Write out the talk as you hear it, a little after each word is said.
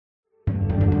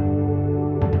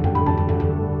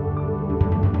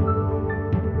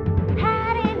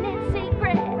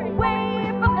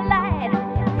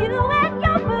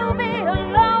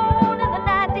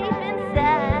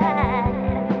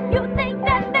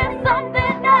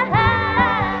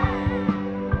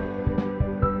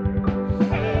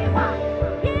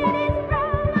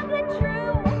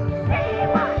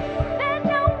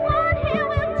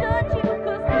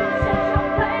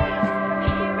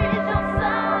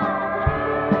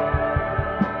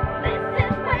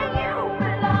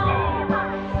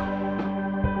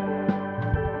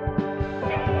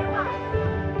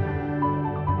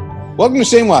Welcome to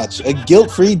Shame Watch, a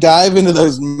guilt-free dive into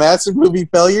those massive movie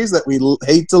failures that we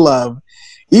hate to love.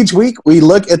 Each week, we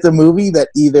look at the movie that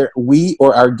either we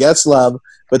or our guests love,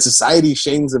 but society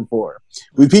shames them for.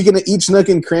 We peek into each nook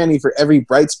and cranny for every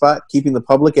bright spot, keeping the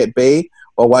public at bay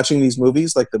while watching these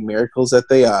movies like the miracles that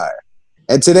they are.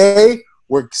 And today,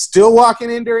 we're still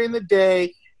walking in during the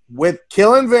day with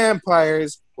killing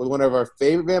vampires with one of our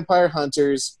favorite vampire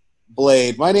hunters,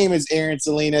 Blade. My name is Aaron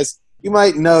Salinas. You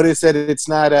might notice that it's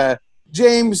not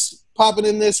James popping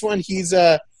in this one. He's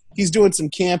doing some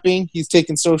camping. He's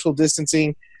taking social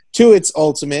distancing to its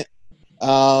ultimate,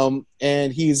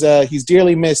 and he's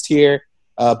dearly missed here.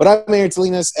 But I'm Aaron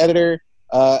Salinas, editor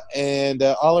and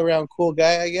all around cool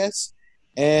guy, I guess.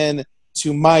 And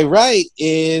to my right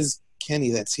is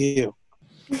Kenny. That's you.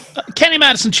 Kenny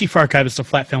Madison, chief archivist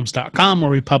of flatfilms.com,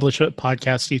 where we publish a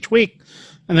podcast each week,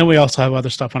 and then we also have other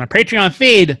stuff on our Patreon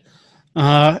feed.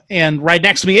 And right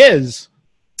next to me is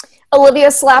Olivia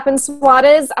Slappin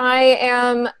Swades. I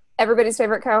am everybody's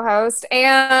favorite co-host,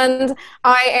 and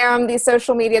I am the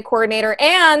social media coordinator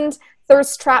and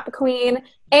thirst trap queen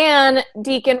and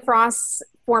Deacon Frost's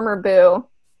former boo,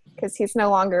 because he's no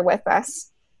longer with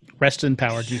us. Rest in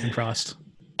power, Deacon Frost.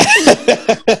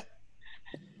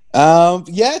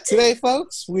 Yeah, today,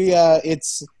 folks, we're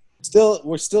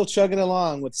still chugging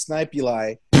along with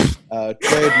Snipuli,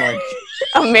 trademark.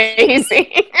 Amazing.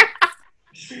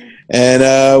 And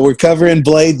we're covering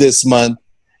Blade this month.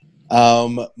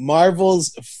 Marvel's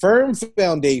firm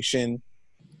foundation,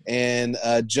 and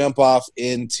jump off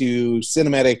into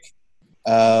cinematic,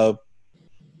 at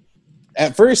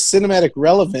first cinematic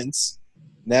relevance,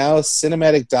 now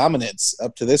cinematic dominance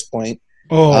up to this point.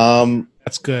 Oh,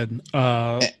 that's good.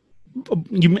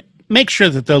 You make sure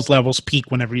that those levels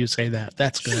peak whenever you say that.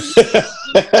 That's good.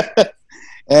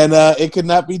 And it could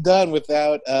not be done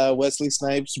without Wesley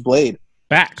Snipes' Blade.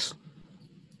 Facts.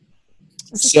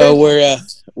 So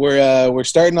we're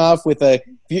starting off with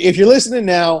if you're listening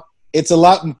now, it's a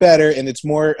lot better, and it's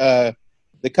more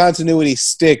the continuity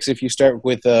sticks if you start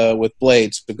with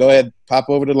Blade. So go ahead, pop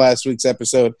over to last week's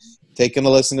episode, taking a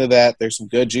listen to that. There's some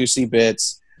good juicy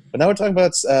bits. But now we're talking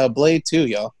about Blade 2,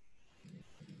 y'all.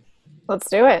 Let's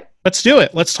do it.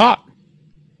 Let's talk.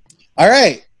 All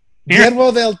right. Aaron.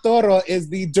 Guillermo del Toro is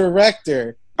the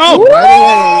director. Oh,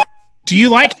 right away. Do you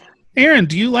like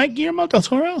Guillermo del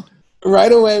Toro?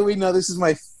 Right away, we know this is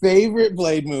my favorite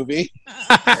Blade movie.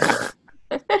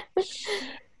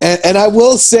 and I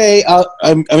will say, I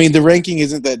mean, the ranking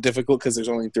isn't that difficult because there's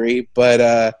only 3,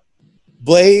 but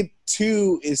Blade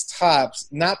 2 is tops.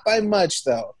 Not by much,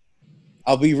 though.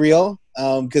 I'll be real,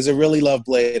 because I really love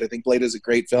Blade. I think Blade is a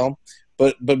great film.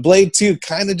 But Blade 2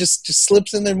 kind of just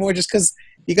slips in there more just because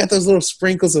you got those little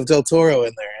sprinkles of Del Toro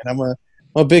in there. And I'm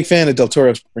a big fan of Del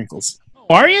Toro sprinkles.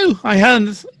 Are you? I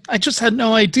just had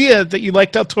no idea that you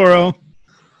liked Del Toro.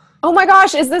 Oh my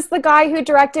gosh, is this the guy who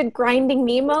directed Grinding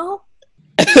Nemo?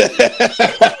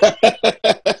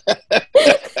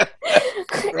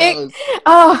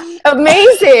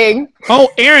 Amazing. Oh,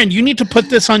 Aaron, you need to put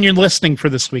this on your listing for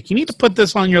this week.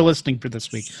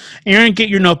 Aaron, get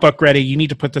your notebook ready. You need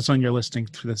to put this on your listing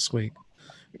for this week.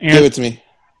 Aaron, Give it to me.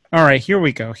 All right, here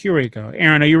we go.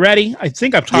 Aaron, are you ready? I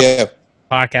think I've talked about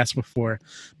podcast before,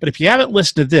 but if you haven't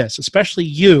listened to this, especially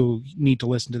you need to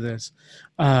listen to this.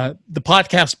 The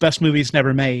podcast Best Movies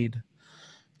Never Made,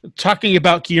 talking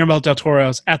about Guillermo del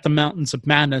Toro's At the Mountains of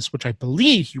Madness, which I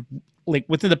believe he,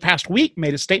 within the past week,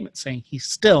 made a statement saying he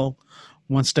still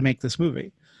wants to make this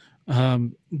movie.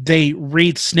 They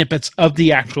read snippets of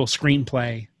the actual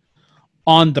screenplay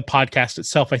on the podcast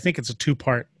itself. I think it's a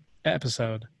 2-part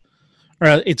episode,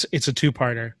 or it's a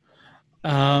 2-parter.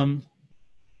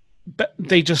 But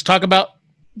they just talk about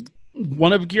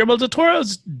one of Guillermo del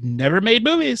Toro's never made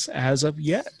movies as of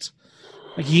yet.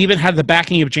 He even had the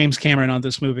backing of James Cameron on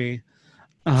this movie.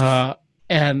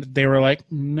 And they were like,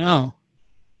 no,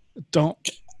 don't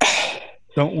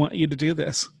want you to do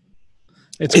this.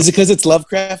 Is it because it's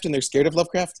Lovecraft and they're scared of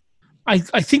Lovecraft? I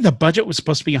think the budget was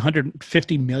supposed to be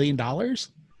 $150 million,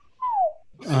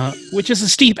 which is a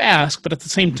steep ask, but at the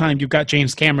same time, you've got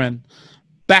James Cameron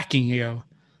backing you.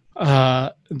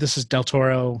 This is Del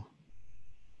Toro.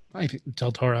 I think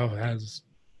Del Toro has...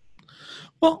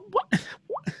 Well,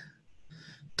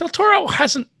 Del Toro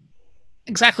hasn't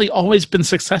exactly always been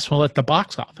successful at the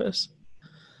box office.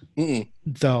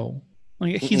 Though.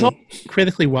 He's all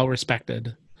critically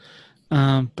well-respected,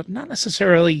 but not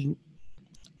necessarily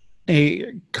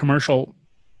a commercial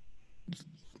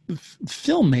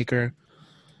filmmaker.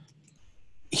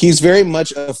 He's very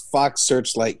much a Fox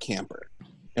Searchlight camper.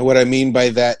 And what I mean by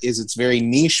that is it's very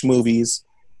niche movies.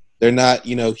 They're not,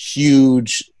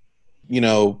 huge,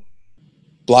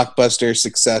 blockbuster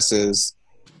successes.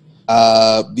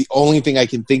 The only thing I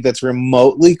can think that's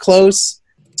remotely close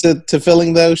to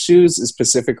filling those shoes is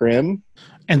Pacific Rim.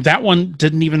 And that one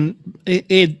didn't even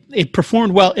it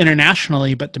performed well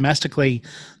internationally, but domestically,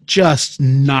 just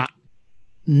not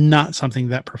something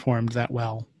that performed that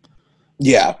well.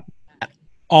 Yeah, at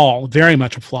all. Very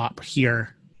much a flop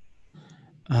here,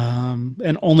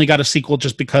 and only got a sequel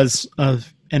just because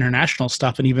of international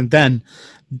stuff. And even then,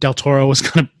 Del Toro was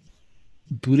kind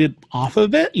of booted off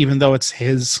of it, even though it's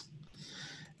his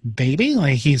baby.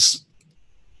 Like, he's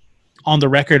on the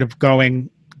record of going,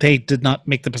 they did not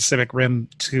make the Pacific Rim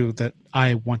 2 that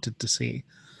I wanted to see.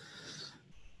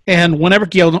 And whenever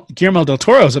Guillermo del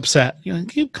Toro is upset,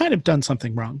 you've kind of done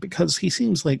something wrong, because he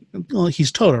seems like, well,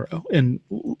 he's Totoro. And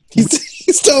he's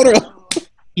Totoro.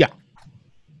 Yeah.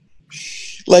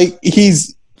 Like,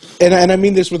 he's, and I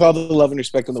mean this with all the love and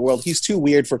respect in the world, he's too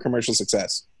weird for commercial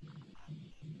success.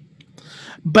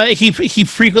 But he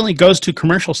frequently goes to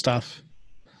commercial stuff.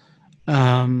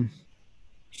 And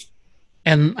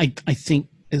I think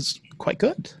is quite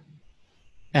good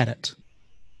at it.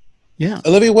 Yeah.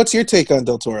 Olivia, what's your take on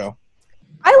Del Toro?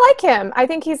 I like him. I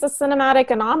think he's a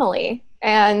cinematic anomaly.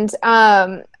 And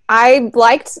I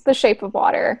liked The Shape of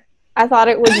Water. I thought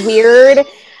it was weird.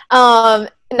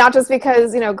 Not just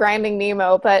because, Grinding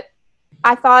Nemo, but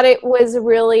I thought it was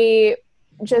really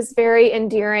just very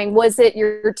endearing. Was it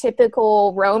your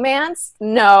typical romance?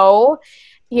 No.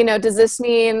 Does this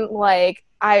mean, like,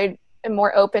 I am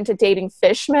more open to dating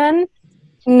fishmen?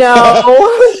 No.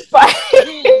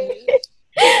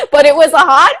 But it was a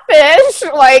hot fish.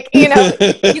 Like, you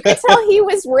could tell he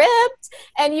was ripped,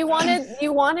 and you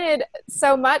wanted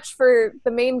so much for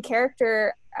the main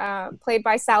character, played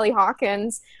by Sally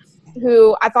Hawkins,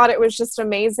 who I thought it was just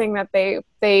amazing that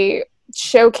they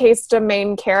showcased a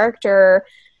main character.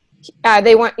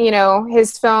 They want,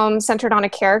 his film centered on a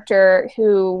character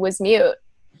who was mute.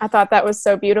 I thought that was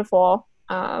so beautiful.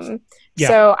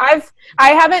 So I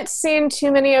haven't seen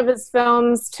too many of his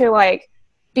films to, like,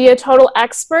 be a total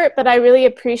expert, but I really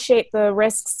appreciate the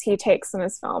risks he takes in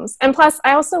his films. And plus,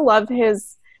 I also love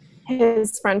his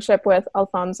friendship with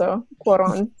Alfonso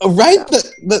Cuarón. Oh, right, so.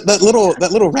 that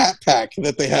little rat pack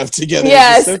that they have together.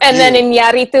 Yes, so and then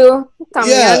Iñárritu también.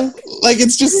 Yeah, like,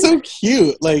 it's just so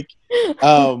cute. Like,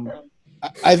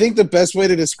 I think the best way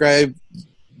to describe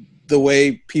the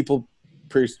way people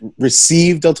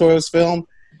receive Del Toro's film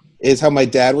is how my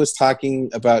dad was talking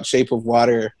about Shape of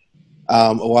Water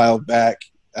a while back,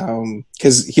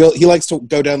 because he likes to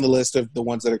go down the list of the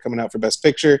ones that are coming out for Best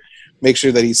Picture, make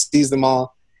sure that he sees them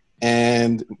all.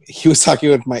 And he was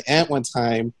talking with my aunt one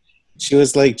time. She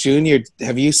was like, Junior,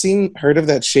 have you heard of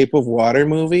that Shape of Water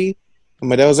movie? And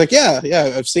my dad was like, yeah,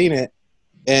 I've seen it.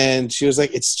 And she was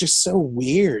like, it's just so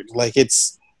weird. Like,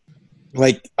 it's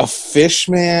like a fish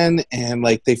man, and,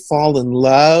 like, they fall in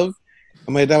love.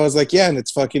 And my dad was like, yeah, and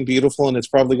it's fucking beautiful, and it's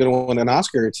probably going to win an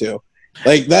Oscar or two.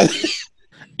 Like, that.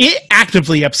 It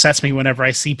actively upsets me whenever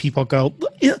I see people go,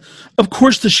 of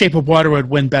course The Shape of Water would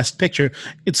win Best Picture.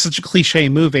 It's such a cliche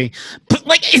movie. But,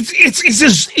 like,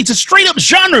 it's a straight up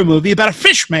genre movie about a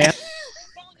fish man.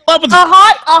 A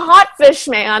hot fish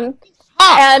man.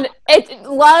 And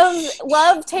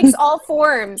love takes all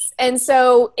forms. And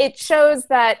so it shows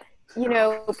that,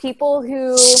 people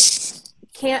who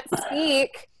can't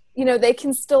speak, they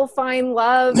can still find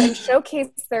love and showcase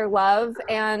their love.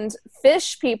 And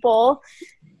fish people,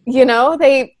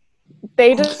 they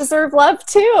deserve love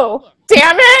too.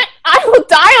 Damn it! I will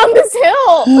die on this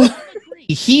hill.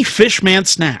 He Fishman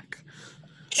Snack.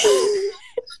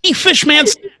 He Fishman.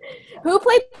 Who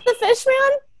played the Fishman?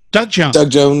 Doug Jones. Doug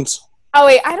Jones. Oh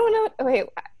wait, I don't know. Wait.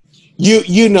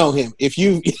 You know him. If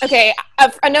you okay,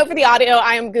 a note for the audio.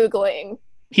 I am Googling.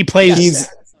 He plays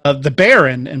the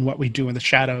Baron in What We Do in the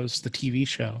Shadows, the TV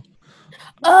show.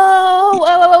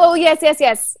 Oh,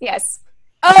 yes.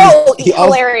 Oh,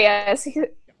 hilarious.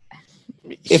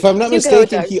 If I'm not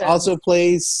mistaken, he also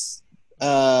plays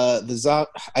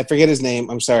I forget his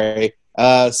name. I'm sorry.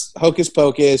 Hocus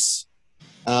Pocus.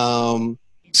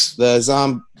 The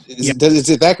zombie. Is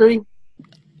it Thackeray?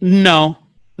 No,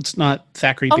 it's not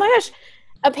Thackeray. Oh my gosh.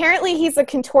 Apparently he's a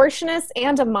contortionist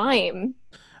and a mime.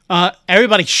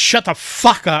 Everybody shut the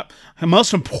fuck up. And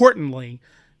most importantly,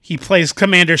 he plays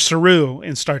Commander Saru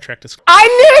in Star Trek Discovery. I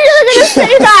knew you were going to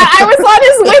say that. I was on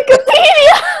his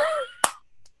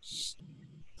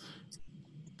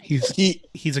Wikipedia.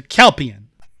 He's a Kelpian.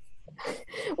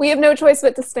 We have no choice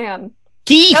but to stand.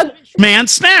 Man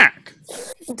snack.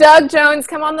 Doug Jones,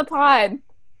 come on the pod.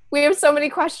 We have so many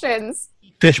questions.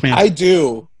 Fishman. I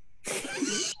do.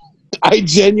 I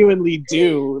genuinely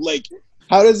do. Like,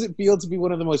 how does it feel to be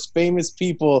one of the most famous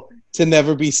people to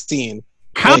never be seen.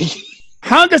 How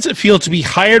does it feel to be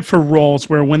hired for roles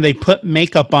where when they put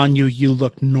makeup on you, you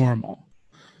look normal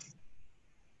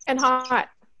and hot?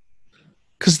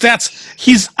 Because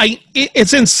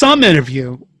it's in some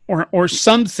interview or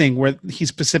something where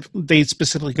they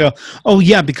specifically go, oh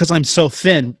yeah, because I'm so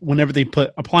thin, whenever they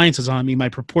put appliances on me, my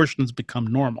proportions become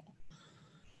normal.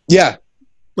 Yeah.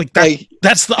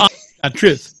 That's the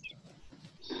truth.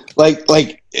 Like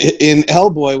in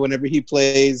Hellboy, whenever he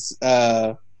plays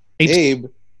Abe,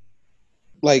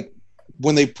 like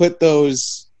when they put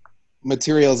those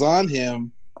materials on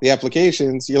him, the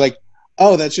applications, you're like,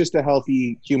 oh, that's just a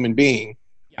healthy human being.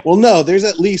 Yeah. Well, no, there's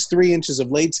at least 3 inches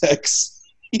of latex.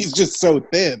 He's just so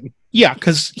thin. Yeah,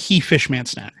 because he Fishman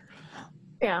Snatter.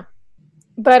 Yeah.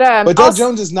 But Doug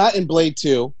Jones is not in Blade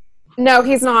 2. No,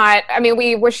 he's not. I mean,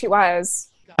 we wish he was.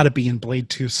 Got to be in Blade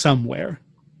 2 somewhere.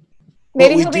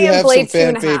 Maybe he'll be in Blade 2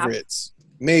 and a half. Favorites.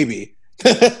 Maybe.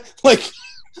 like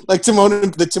Timon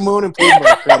and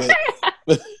Pumbaa credit.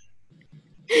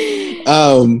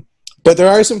 But there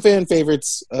are some fan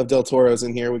favorites of Del Toro's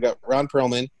in here. We got Ron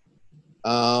Perlman.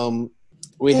 Not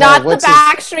the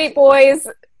Backstreet Boys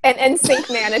and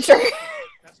NSYNC manager.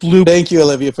 Thank you,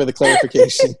 Olivia, for the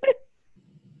clarification.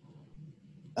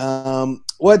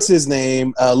 What's his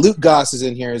name? Luke Goss is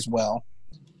in here as well.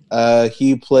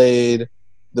 He played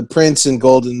the Prince in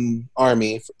Golden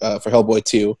Army for Hellboy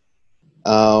 2.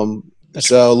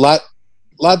 So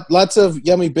lots of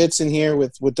yummy bits in here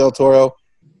with Del Toro.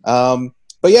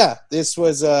 But yeah, this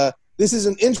is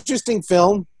an interesting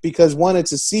film because one,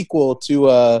 it's a sequel to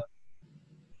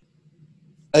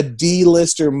a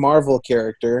D-lister Marvel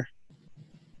character,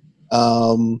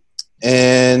 and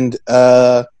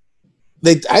I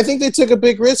think they took a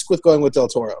big risk with going with Del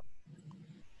Toro.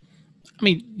 I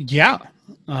mean, yeah,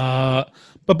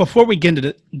 but before we get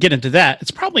into that,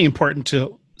 it's probably important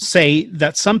to say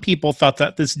that some people thought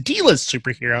that this D-list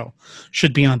superhero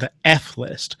should be on the F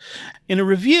list. In a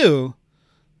review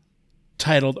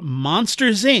titled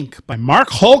Monsters, Inc. by Mark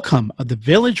Holcomb of The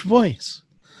Village Voice,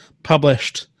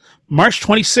 published March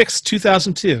 26,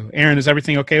 2002. Aaron, is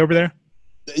everything okay over there?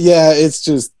 Yeah, it's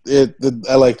just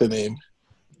I like the name.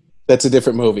 That's a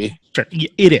different movie. Sure,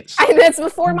 it is. And it's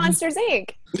before Monsters,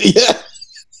 Inc. Yeah.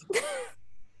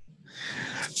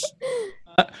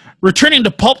 Returning to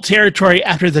pulp territory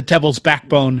after The Devil's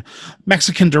Backbone,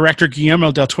 Mexican director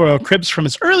Guillermo del Toro cribs from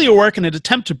his earlier work in an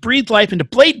attempt to breathe life into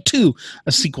Blade 2,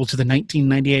 a sequel to the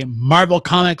 1998 Marvel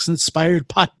Comics-inspired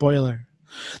potboiler.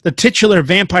 The titular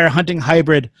vampire-hunting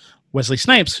hybrid, Wesley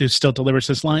Snipes, who still delivers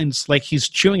his lines like he's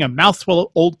chewing a mouthful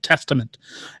of Old Testament,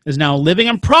 is now living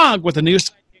in Prague with a new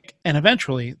sidekick and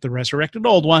eventually the resurrected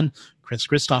old one, Chris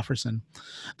Christopherson.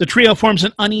 The trio forms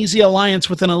an uneasy alliance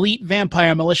with an elite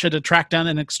vampire militia to track down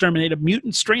and exterminate a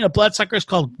mutant strain of bloodsuckers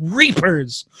called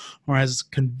Reapers, or as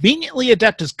conveniently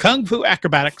adept as kung fu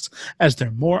acrobatics as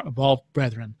their more evolved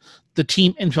brethren. The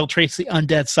team infiltrates the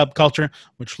undead subculture,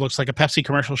 which looks like a Pepsi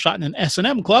commercial shot in an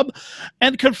S&M club,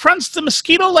 and confronts the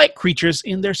mosquito-like creatures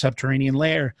in their subterranean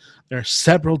lair. There are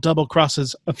several double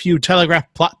crosses, a few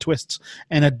telegraphed plot twists,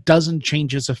 and a dozen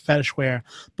changes of fetish wear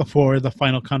before the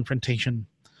final confrontation.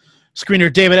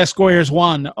 Screener David S. Goyer's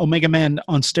One, Omega Men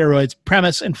on steroids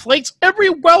premise inflates every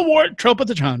well-worn trope of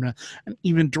the genre and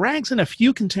even drags in a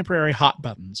few contemporary hot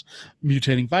buttons: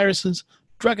 mutating viruses,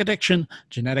 drug addiction,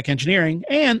 genetic engineering,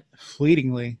 and,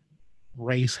 fleetingly,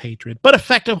 race hatred. But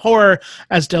effective horror,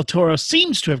 as Del Toro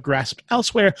seems to have grasped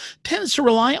elsewhere, tends to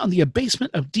rely on the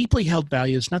abasement of deeply held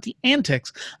values, not the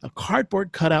antics of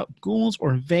cardboard cutout ghouls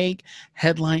or vague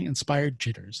headline-inspired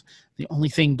jitters. The only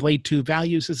thing Blade 2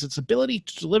 values is its ability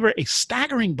to deliver a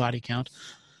staggering body count.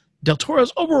 Del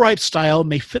Toro's overripe style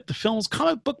may fit the film's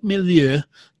comic book milieu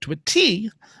to a T,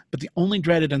 but the only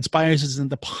dread it inspires is in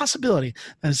the possibility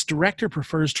that its director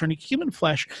prefers turning human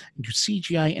flesh into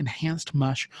CGI-enhanced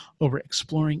mush over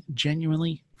exploring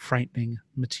genuinely frightening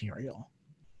material.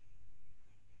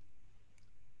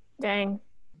 Dang.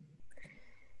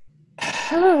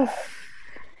 For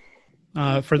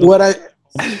the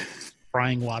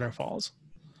frying waterfalls.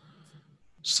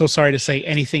 So sorry to say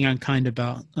anything unkind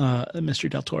about Mr.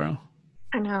 Del Toro.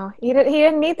 I know. He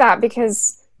didn't need that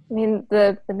because, I mean,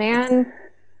 the man,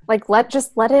 like, let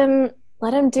him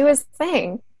do his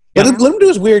thing. Let him do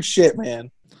his weird shit, man.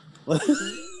 I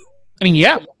mean,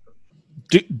 yeah.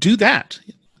 Do that.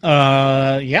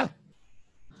 Yeah.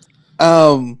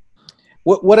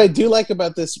 What I do like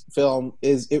about this film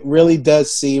is it really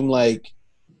does seem like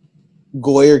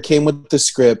Goyer came with the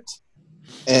script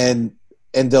and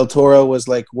Del Toro was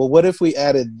like, well, what if we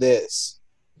added this?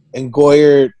 And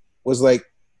Goyer was like,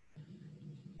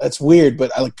 that's weird,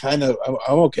 but I'm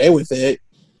okay with it.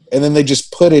 and then they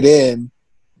just put it in.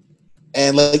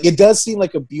 And like it does seem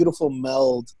like a beautiful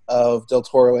meld of Del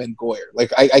Toro and Goyer.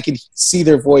 Like I can see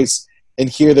their voice and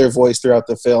hear their voice throughout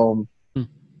the film,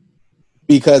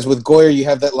 because with Goyer you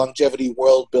have that longevity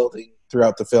world building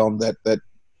throughout the film that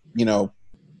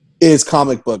is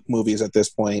comic book movies at this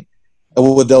point.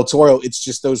 And with Del Toro, it's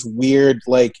just those weird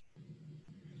like.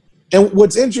 And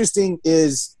what's interesting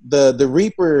is the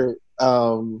Reaper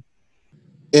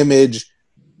image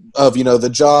of the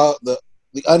jaw, the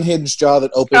unhinged jaw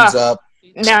that opens up.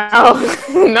 No.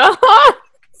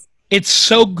 It's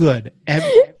so good.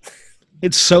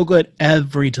 It's so good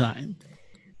every time.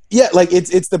 Yeah, like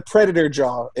it's the Predator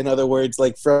jaw. In other words,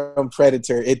 like from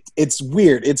Predator. It's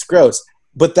weird. It's gross.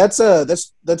 But that's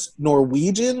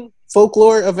Norwegian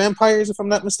folklore of vampires, if I'm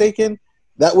not mistaken.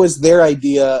 That was their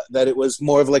idea, that it was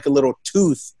more of like a little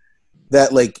tooth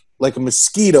that like a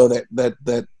mosquito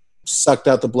that sucked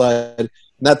out the blood,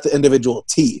 not the individual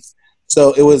teeth.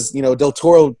 So it was, Del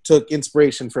Toro took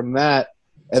inspiration from that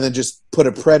and then just put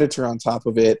a predator on top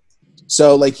of it.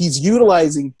 So like he's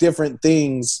utilizing different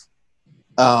things.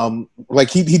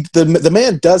 Like the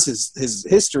man does his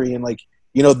history, and like,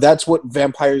 that's what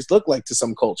vampires look like to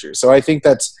some cultures. So I think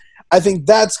that's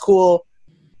cool.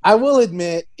 I will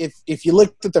admit, if you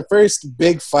looked at the first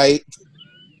big fight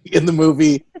in the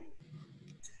movie,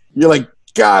 you're like,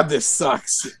 God, this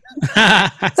sucks.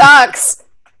 Sucks.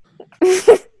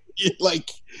 You're like,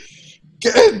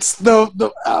 it's no.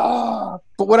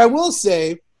 But what I will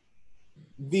say,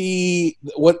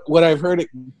 what I've heard it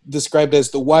described as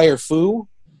the wire fu,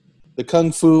 the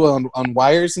kung fu on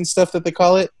wires and stuff that they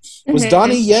call it, was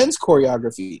Donnie Yen's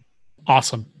choreography.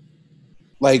 Awesome.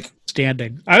 Like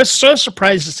standing. I was so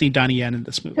surprised to see Donnie Yen in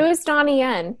this movie. Who's Donnie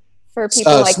Yen for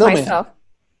people like Snowman. myself?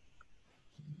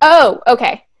 Oh,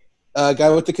 okay. Guy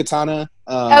with the katana.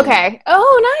 Okay.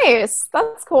 Oh, nice.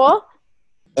 That's cool.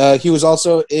 He was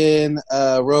also in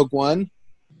Rogue One.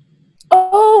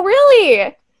 Oh,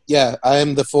 really? Yeah, I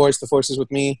am the Force. The Force is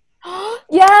with me.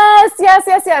 Yes. Yeah.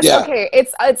 Okay,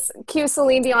 it's cue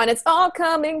Celine Dion. It's all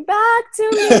coming back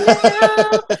to me now.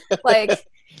 Like,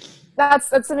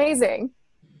 that's amazing.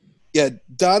 Yeah,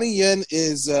 Donnie Yen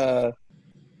is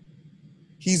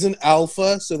he's an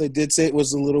alpha, so they did say it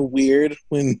was a little weird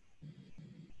when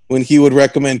he would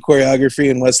recommend choreography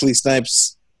and Wesley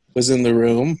Snipes was in the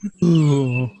room.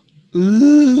 Ooh,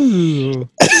 to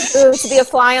be a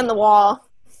fly on the wall.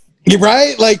 You're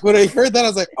right. Like when I heard that, I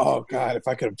was like, "Oh God, if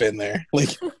I could have been there!" Like,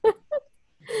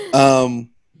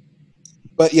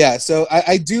 but yeah. So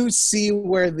I do see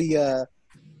where the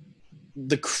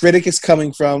critic is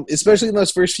coming from, especially in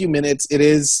those first few minutes.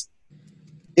 It's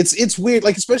weird.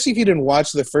 Like especially if you didn't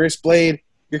watch the first Blade,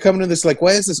 you're coming to this like,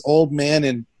 why is this old man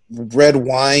in red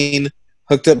wine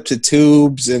hooked up to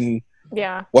tubes, and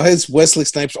why is Wesley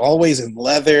Snipes always in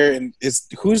leather, and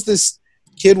who's this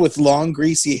kid with long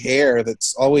greasy hair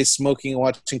that's always smoking and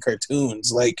watching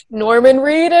cartoons? Like Norman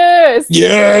Reedus.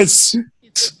 Yes.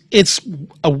 It's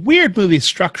a weird movie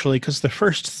structurally because the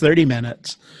first 30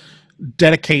 minutes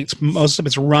dedicates most of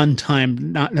its runtime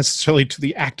not necessarily to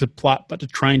the active plot, but to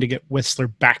trying to get Whistler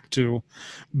back to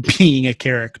being a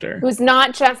character. Who's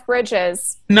not Jeff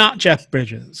Bridges. Not Jeff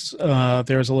Bridges.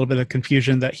 There was a little bit of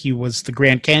confusion that he was the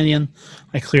Grand Canyon.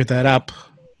 I cleared that up.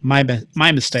 My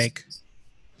mistake.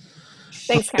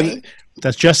 Thanks, Kenny.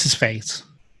 That's just his face.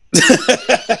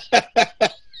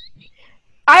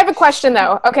 I have a question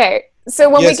though. Okay, so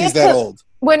when we get he's that old.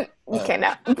 No.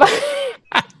 But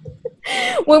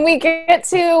when we get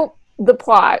to the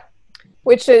plot,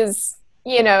 which is,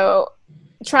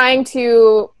 trying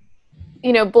to,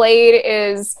 Blade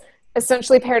is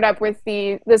essentially paired up with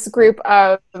this group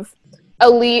of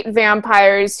elite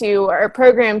vampires who are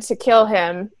programmed to kill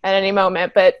him at any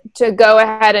moment, but to go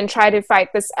ahead and try to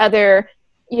fight this other,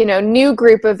 new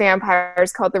group of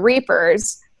vampires called the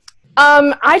Reapers.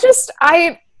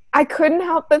 I couldn't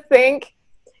help but think,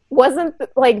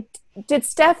 did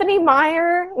Stephenie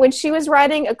Meyer, when she was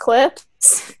writing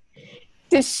Eclipse,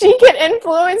 did she get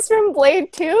influence from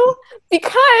Blade 2?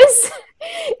 Because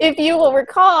if you will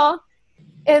recall,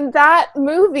 in that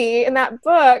movie, in that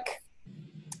book,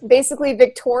 basically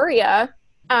Victoria,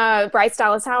 Bryce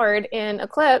Dallas Howard in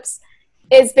Eclipse,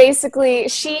 is basically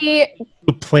she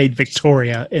played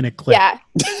Victoria in Eclipse. Yeah.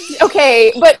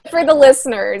 Okay, but for the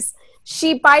listeners,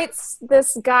 she bites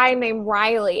this guy named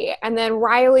Riley, and then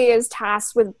Riley is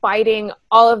tasked with biting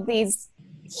all of these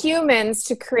humans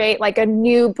to create like a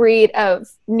new breed of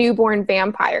newborn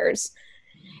vampires.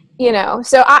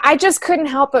 So I just couldn't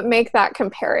help but make that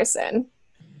comparison.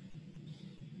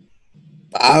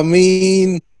 I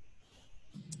mean,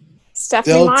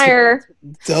 Stephenie Meyer.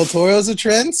 Del Toro's a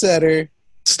trendsetter.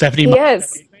 Stephenie He Meyer.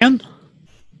 is. And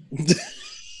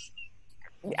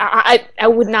I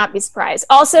would not be surprised.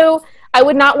 Also, I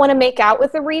would not want to make out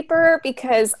with the Reaper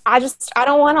because I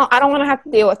don't want to have to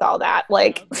deal with all that.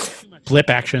 Like lip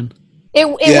action. It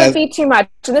would be too much.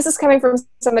 And this is coming from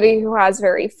somebody who has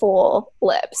very full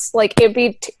lips. Like it'd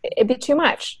be too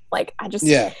much. Like I just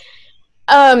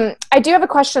I do have a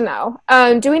question though.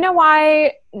 Do we know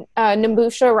why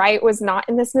Nambusha Wright was not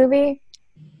in this movie?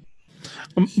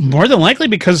 More than likely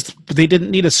because they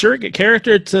didn't need a surrogate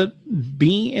character to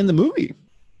be in the movie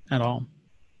at all.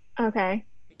 Okay.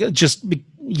 Just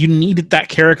you needed that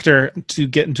character to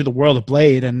get into the world of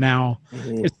Blade, and now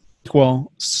it's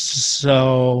equal.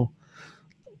 So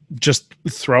just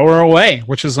throw her away,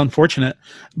 which is unfortunate.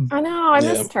 I know. I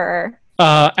missed her.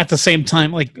 At the same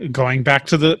time, like going back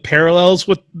to the parallels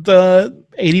with the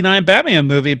 '89 Batman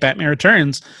movie, Batman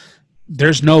Returns,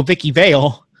 there's no Vicky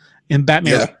Vale in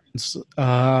Batman Returns.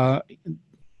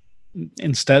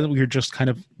 Instead, we're just kind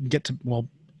of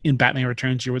in Batman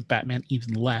Returns, you're with Batman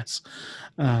even less.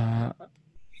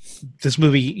 This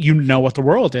movie, you know what the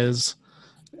world is.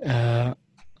 Also,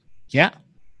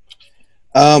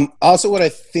 what I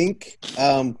think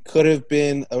could have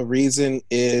been a reason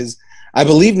is I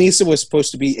believe Nyssa was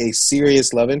supposed to be a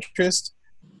serious love interest,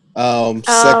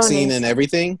 sex scene and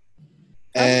everything.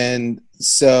 And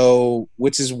so,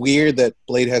 which is weird that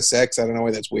Blade has sex. I don't know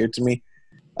why that's weird to me.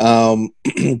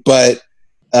 But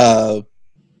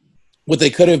what they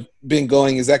could have been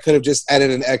going is that could have just added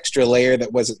an extra layer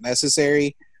that wasn't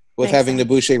necessary with having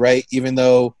Nambusha Wright, even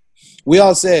though we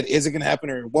all said, is it going to happen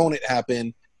or won't it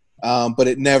happen? But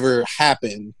it never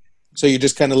happened. So you're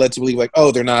just kind of led to believe like,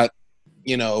 oh, they're not,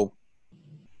 you're not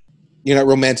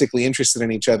romantically interested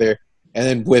in each other. And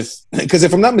then because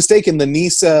if I'm not mistaken, the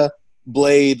Nyssa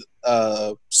Blade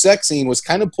sex scene was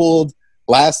kind of pulled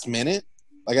last minute.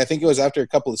 Like, I think it was after a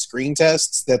couple of screen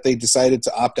tests that they decided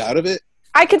to opt out of it.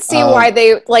 I could see why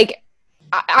they, like,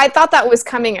 I thought that was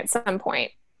coming at some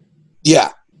point.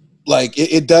 Yeah. Like,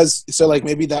 it does. So, like,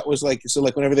 maybe that was, like, so,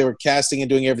 like, whenever they were casting and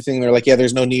doing everything, they're like, yeah,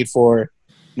 there's no need for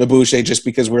Nambusha just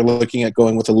because we're looking at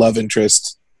going with a love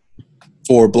interest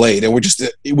for Blade. And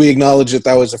we acknowledge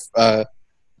that was a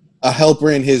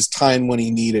helper in his time when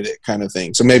he needed it kind of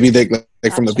thing. So maybe they,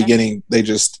 like, from the beginning, they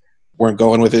just weren't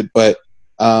going with it. But,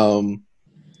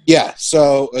 yeah,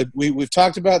 so we've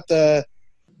talked about the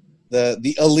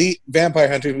elite vampire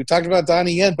hunters. We talked about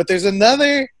Donnie Yen, but there's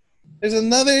another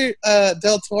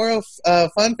Del Toro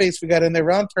fun face we got in there,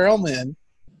 Ron Perlman.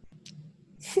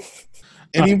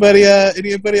 Anybody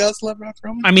else love Ron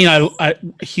Perlman? I mean,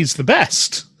 he's the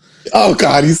best. Oh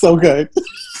God, he's so good.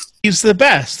 He's the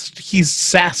best. He's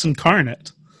sass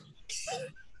incarnate.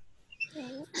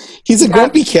 He's a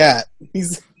grumpy cat.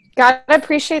 Gotta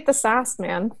appreciate the sass,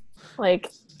 man.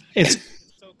 Like, it's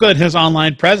so good. His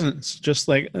online presence, just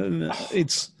like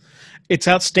it's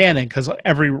outstanding because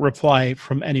every reply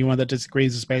from anyone that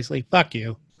disagrees is basically "fuck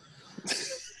you."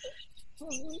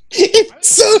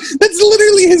 So that's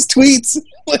literally his tweets.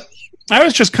 I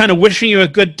was just kind of wishing you a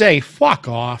good day. Fuck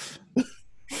off.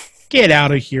 Get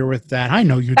out of here with that. I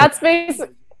know you. That's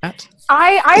basically.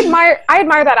 I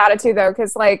admire that attitude though,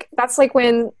 because like that's like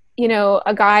when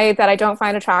a guy that I don't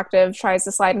find attractive tries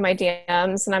to slide in my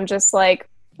DMs, and I'm just like,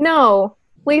 no,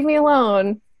 leave me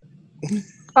alone.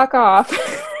 Fuck off.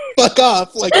 Fuck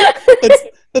off. Like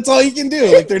that's all you can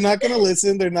do. Like they're not going to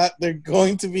listen. They're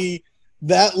going to be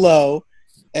that low.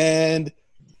 And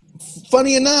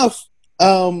funny enough,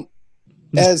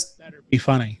 as better be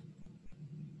funny.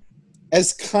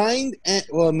 As kind and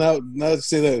not to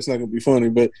say that it's not going to be funny,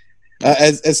 but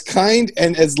as kind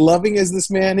and as loving as this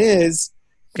man is,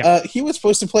 he was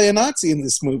supposed to play a Nazi in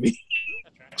this movie.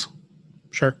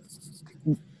 Sure.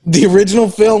 The original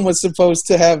film was supposed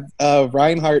to have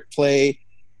Reinhardt play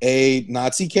a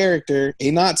Nazi character,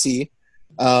 a Nazi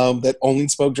that only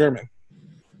spoke German.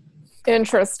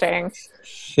 Interesting.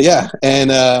 Yeah, and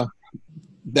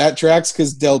that tracks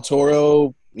because Del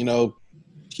Toro,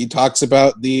 he talks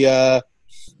about the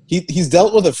he's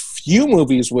dealt with a few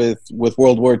movies with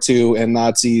World War II and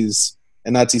Nazis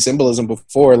and Nazi symbolism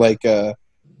before. Like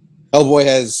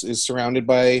Hellboy is surrounded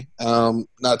by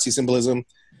Nazi symbolism.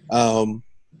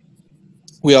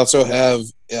 We also have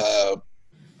the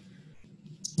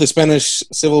Spanish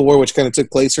Civil War, which kind of took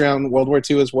place around World War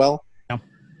II as well,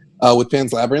 with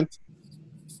Pan's Labyrinth.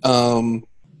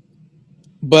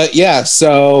 But yeah,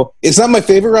 so it's not my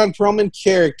favorite Ron Perlman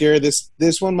character. This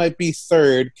one might be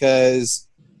third because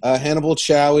Hannibal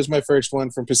Chow is my first one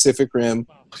from Pacific Rim.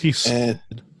 His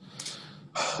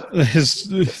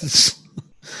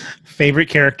favorite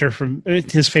character from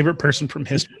his favorite person from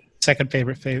his second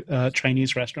favorite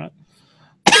Chinese restaurant.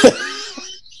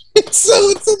 It's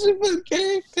such a fun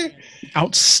character.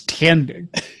 Outstanding.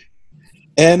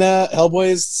 And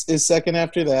Hellboy is second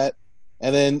after that,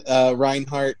 and then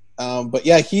Reinhardt. But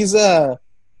yeah,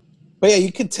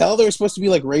 you could tell there was supposed to be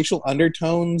like racial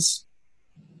undertones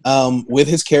with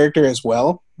his character as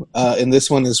well. In this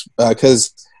one is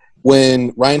because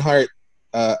when Reinhardt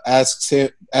asks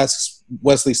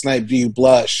Wesley Snipes, "Do you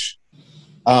blush?"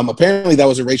 Apparently, that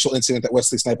was a racial incident that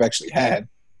Wesley Snipes actually had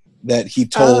that he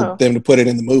told them to put it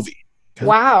in the movie.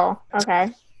 Wow.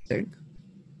 Okay.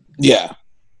 Yeah.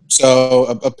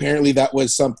 So apparently that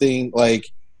was something like,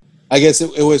 I guess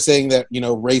it was saying that,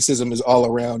 racism is all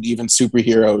around, even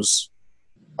superheroes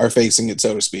are facing it,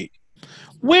 so to speak.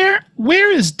 Where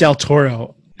is Del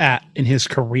Toro at in his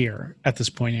career at this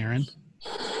point, Aaron?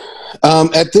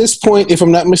 At this point, if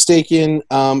I'm not mistaken,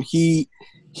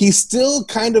 he's still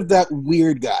kind of that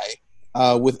weird guy,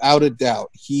 without a doubt.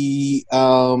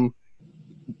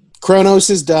 Kronos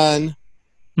is done.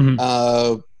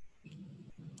 Mm-hmm.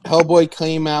 Hellboy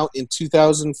came out in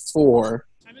 2004.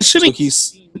 I'm assuming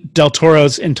he's Del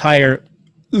Toro's entire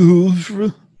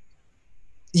oeuvre.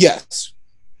 Yes.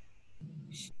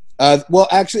 Well,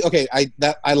 actually, okay, I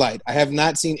lied. I have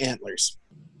not seen Antlers.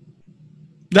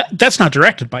 That's not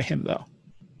directed by him, though.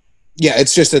 Yeah,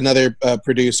 it's just another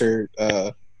producer.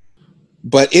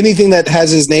 But anything that has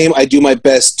his name, I do my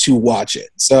best to watch it.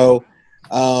 So,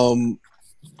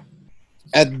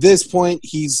 at this point,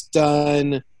 he's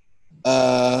done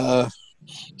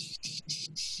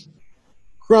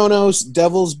Kronos,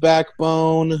 Devil's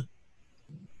Backbone,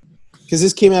 because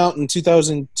this came out in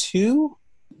 2002.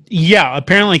 Yeah,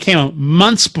 apparently it came out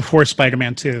months before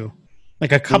Spider-Man 2.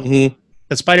 Like a couple. Mm-hmm.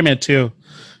 The Spider-Man 2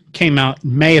 came out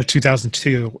May of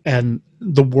 2002, and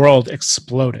the world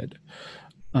exploded.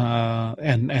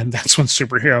 And that's when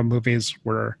superhero movies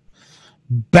were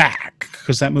back,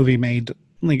 because that movie made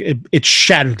it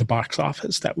shattered the box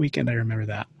office that weekend. I remember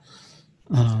that.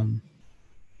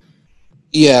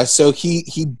 Yeah, so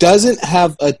he doesn't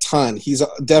have a ton. He's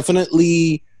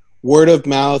definitely word of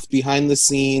mouth, behind the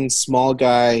scenes, small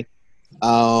guy.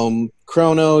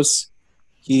 Kronos,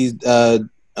 he's Dona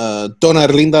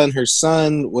Erlinda and her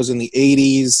son was in the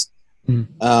 80s.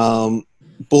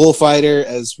 Bullfighter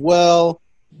as well.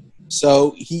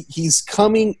 So he's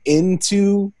coming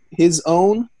into his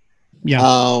own.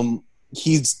 Yeah.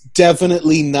 He's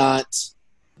definitely not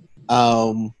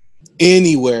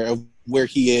anywhere of where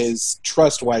he is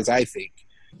trust-wise, I think.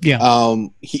 Yeah.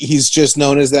 He's just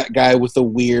known as that guy with a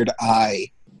weird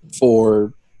eye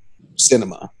for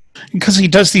cinema. Because he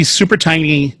does these super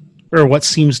tiny, or what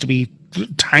seems to be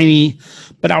tiny,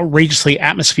 but outrageously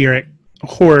atmospheric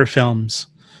horror films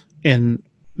in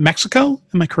Mexico.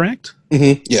 Am I correct?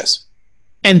 Mm-hmm. Yes.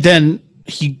 And then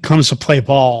he comes to play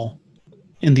ball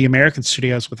in the American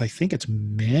studios with, I think it's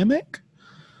Mimic.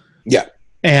 Yeah.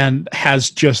 And has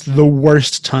just the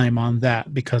worst time on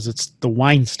that because it's the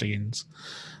Weinsteins.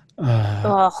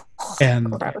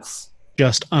 And gross.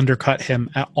 Just undercut him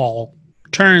at all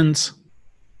turns.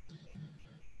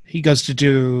 He goes to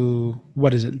do,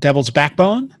 what is it, Devil's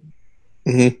Backbone?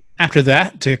 Mm-hmm. After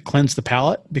that, to cleanse the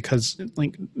palate, because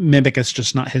Mimic is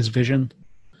just not his vision.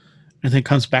 And then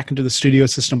comes back into the studio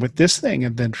system with this thing,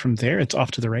 and then from there, it's off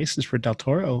to the races for Del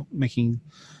Toro making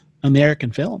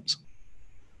American films.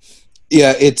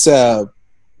 Yeah, it's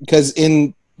because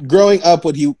in growing up,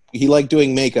 what he liked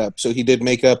doing makeup, so he did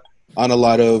makeup on a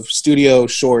lot of studio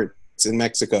shorts in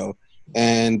Mexico,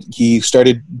 and he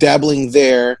started dabbling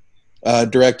there,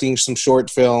 directing some short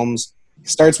films. He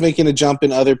starts making a jump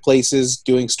in other places,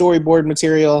 doing storyboard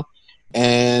material,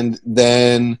 and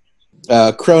then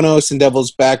Kronos and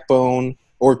Devil's Backbone,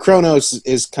 or Kronos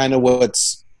is kind of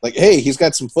what's like, hey, he's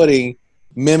got some footing.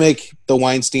 Mimic the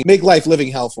Weinstein, make life living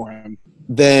hell for him.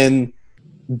 Then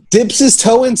dips his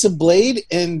toe into Blade,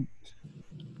 and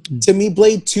to me,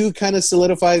 Blade 2 kind of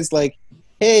solidifies like,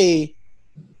 hey,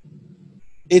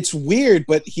 it's weird,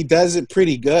 but he does it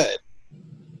pretty good.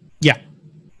 Yeah.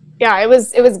 Yeah, it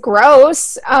was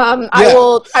gross. Yeah. I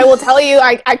will tell you,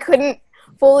 I couldn't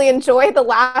fully enjoy the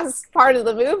last part of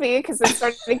the movie because it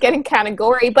started getting kind of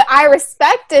gory, but I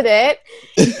respected it.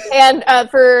 And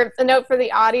for a note for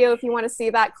the audio, if you want to see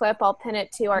that clip, I'll pin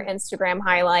it to our Instagram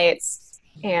highlights.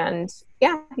 And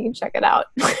yeah, you can check it out.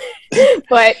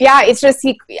 But yeah, it's just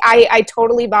I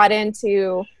totally bought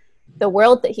into the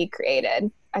world that he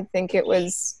created. I think it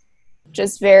was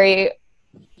just very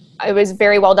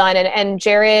well done. And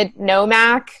Jared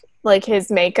Nomak, like his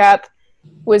makeup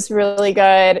was really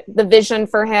good. The vision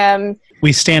for him.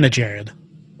 We stand a Jared.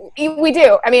 We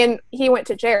do. I mean, he went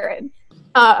to Jared.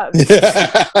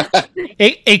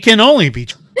 It can only be.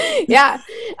 Yeah.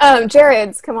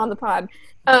 Jared's come on the pod.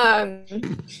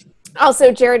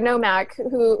 Also, Jared Nomak,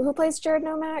 who plays Jared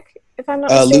Nomak, if I'm not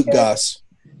mistaken. Luke Goss.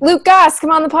 Luke Goss,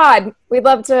 come on the pod. We'd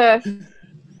love to.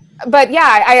 But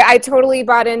yeah, I totally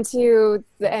bought into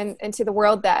the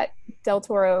world that Del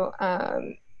Toro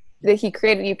that he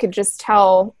created. You could just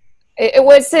tell it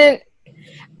wasn't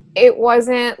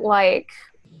like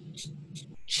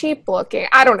cheap looking.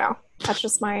 I don't know. That's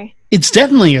just my. It's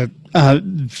definitely a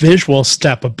visual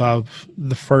step above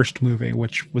the first movie,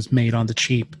 which was made on the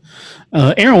cheap.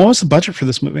 Aaron, what was the budget for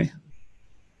this movie?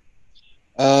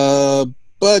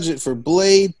 Budget for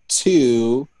Blade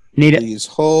 2. Please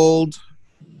hold.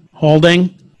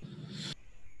 Holding.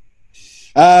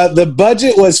 The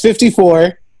budget was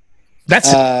 54.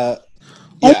 That's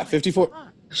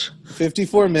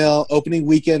 54 mil. Opening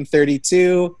weekend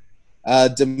 32.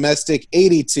 Domestic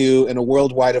 82 and a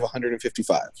worldwide of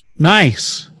 155.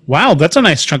 Nice. Wow, that's a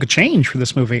nice chunk of change for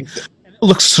this movie. It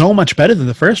looks so much better than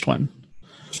the first one.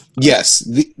 Yes,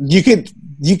 you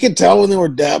could tell when they were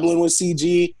dabbling with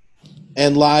CG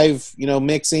and live,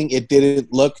 mixing. It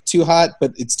didn't look too hot,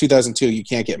 but it's 2002. You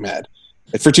can't get mad.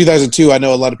 For 2002, I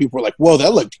know a lot of people were like, "Whoa,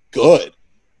 that looked good,"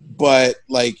 but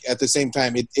like at the same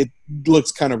time, it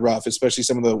looks kind of rough, especially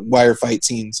some of the wire fight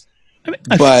scenes.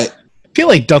 I feel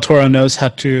like Del Toro knows how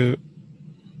to.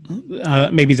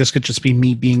 Maybe this could just be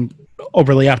me being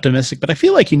overly optimistic, but I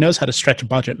feel like he knows how to stretch a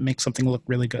budget and make something look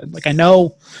really good. Like I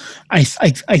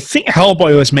think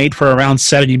Hellboy was made for around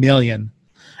 $70 million,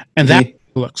 and that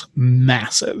looks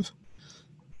massive.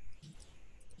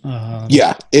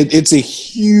 It's a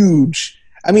huge.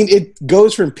 I mean, it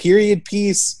goes from period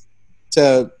piece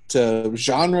to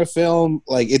genre film.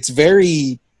 Like it's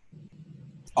very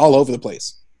all over the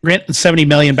place. Granted, $70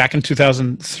 million back in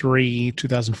 2003,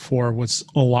 2004 was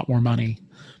a lot more money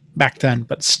back then,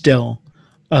 but still,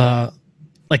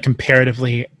 like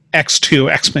comparatively, X2,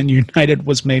 X-Men United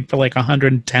was made for like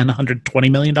 $110,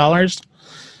 $120 million.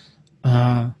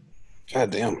 God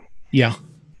damn. Yeah.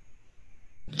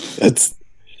 That's,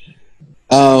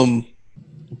 but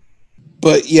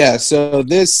yeah, so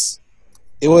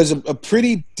it was a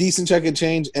pretty decent chunk of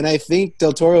change, and I think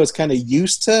Del Toro is kind of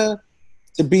used to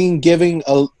being given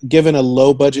a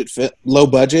low budget,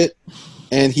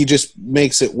 and he just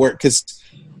makes it work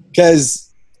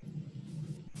because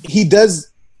he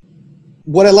does.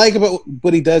 What I like about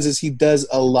what he does is he does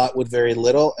a lot with very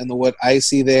little, and what I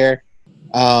see there,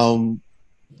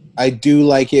 I do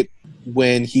like it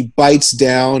when he bites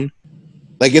down.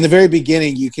 Like in the very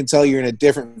beginning, you can tell you're in a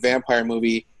different vampire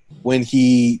movie when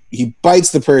he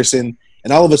bites the person,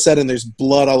 and all of a sudden there's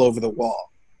blood all over the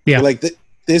wall. Yeah, you're like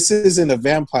this isn't a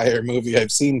vampire movie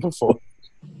I've seen before.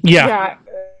 Yeah,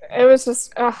 it was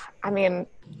just. I mean,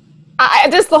 I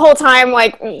just the whole time,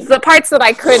 like the parts that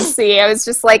I could see, I was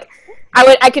just like,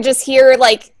 I could just hear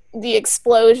like the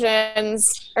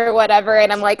explosions or whatever,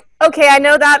 and I'm like, okay, I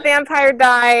know that vampire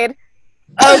died.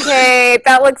 Okay,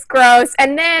 that looks gross.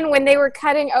 And then when they were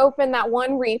cutting open that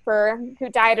one Reaper who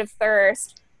died of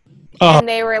thirst, and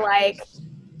they were like,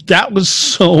 that was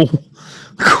so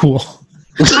cool.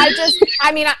 I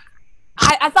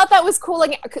thought that was cool.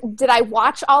 Like, did I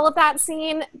watch all of that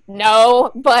scene?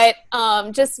 No, but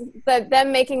just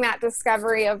them making that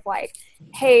discovery of like,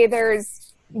 hey,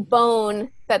 there's bone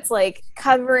that's like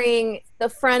covering the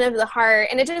front of the heart,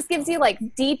 and it just gives you like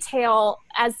detail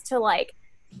as to like,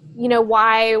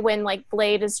 why when like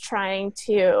Blade is trying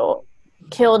to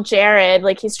kill Jared,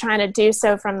 like he's trying to do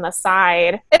so from the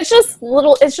side. It's just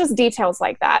details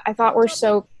like that I thought were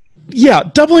so. Yeah,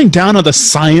 doubling down on the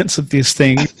science of these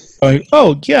things. Like,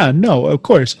 oh yeah, no, of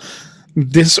course.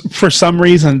 This, for some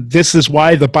reason, this is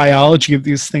why the biology of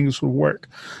these things would work.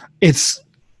 It's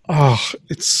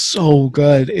so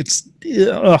good. It's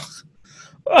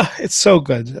so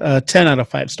good. 10 out of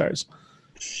 5 stars.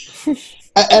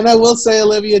 And I will say,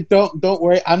 Olivia, don't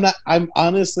worry. I'm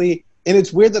honestly, and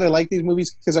it's weird that I like these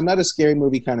movies because I'm not a scary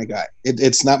movie kind of guy.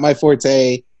 It's not my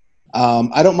forte.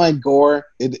 I don't mind gore.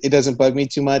 It doesn't bug me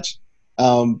too much.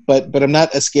 But I'm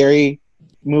not a scary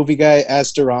movie guy.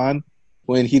 As Duran,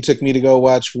 when he took me to go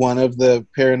watch one of the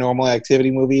Paranormal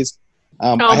Activity movies,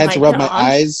 I had to rub my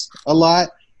eyes a lot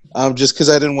just because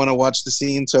I didn't want to watch the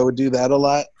scene. So I would do that a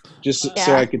lot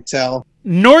so I could tell.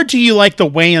 Nor do you like the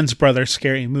Wayans brothers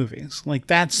scary movies. Like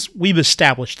we've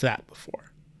established that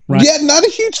before. Right? Yeah, not a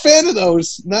huge fan of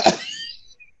those.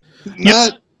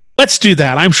 Let's do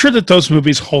that. I'm sure that those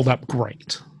movies hold up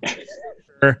great.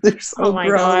 They're so oh my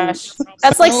gross. gosh.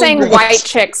 That's like saying gross. White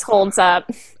Chicks holds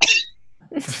up.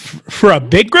 For a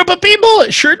big group of people,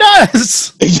 it sure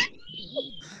does.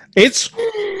 It's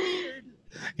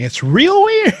real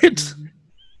weird.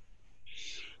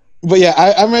 But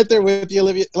yeah, I'm right there with you,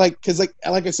 Olivia. Like, because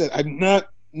like I said, I'm not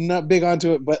not big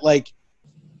onto it, but like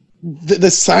the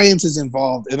science is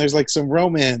involved, and there's like some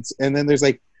romance, and then there's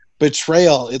like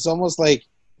betrayal. It's almost like,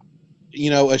 you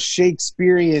know, a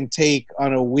Shakespearean take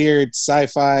on a weird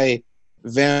sci-fi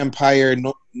vampire,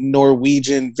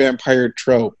 Norwegian vampire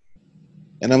trope.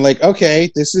 And I'm like,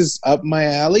 okay, this is up my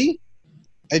alley,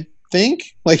 I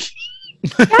think. Like,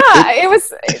 yeah, it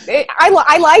was.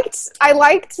 I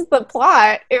liked the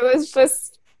plot. It was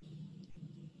just,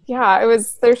 yeah, it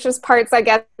was. There's just parts, I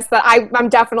guess, that I'm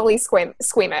definitely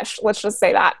squeamish. Let's just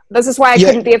say that. This is why I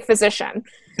couldn't be a physician.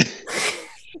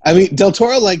 I mean, Del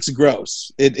Toro likes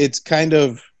gross. It's kind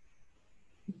of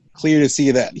clear to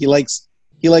see that he likes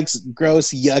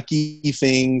gross, yucky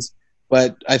things.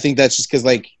 But I think that's just because,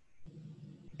 like,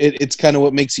 it's kind of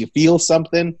what makes you feel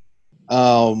something.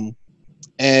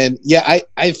 And yeah,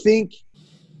 I think,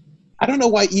 I don't know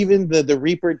why even the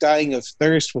Reaper dying of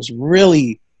thirst was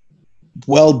really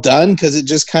well done, because it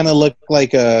just kind of looked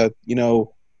like a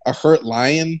hurt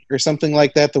lion or something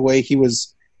like that. The way he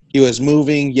was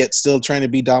moving yet still trying to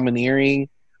be domineering.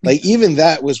 Like, even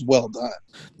that was well done.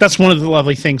 That's one of the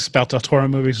lovely things about Del Toro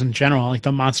movies in general. Like,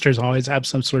 the monsters always have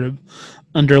some sort of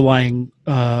underlying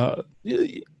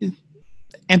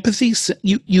empathy.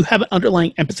 You have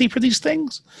underlying empathy for these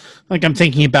things. Like, I'm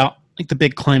thinking about like the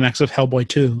big climax of Hellboy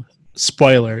 2.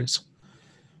 Spoilers.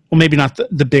 Well, maybe not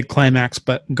the big climax,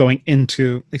 but going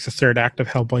into like the third act of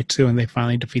Hellboy 2, and they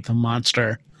finally defeat the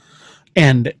monster.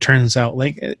 And it turns out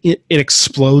like it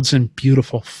explodes in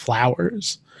beautiful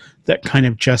flowers that kind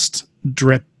of just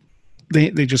drip.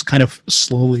 They just kind of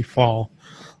slowly fall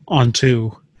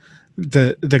onto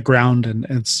the ground, and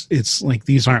it's like,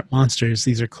 these aren't monsters.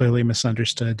 These are clearly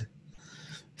misunderstood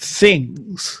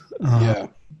things. Yeah.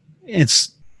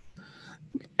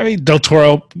 Del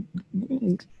Toro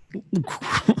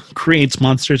creates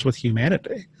monsters with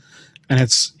humanity, and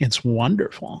it's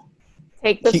wonderful.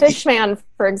 Take the fish man,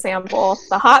 for example.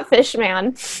 The hot fish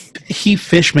man. He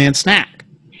fish man snack.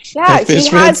 Yeah,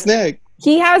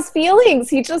 he has feelings.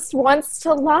 He just wants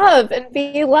to love and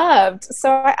be loved.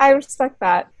 So I respect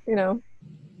that, you know.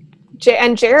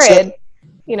 And Jared,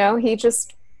 he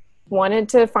just wanted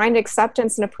to find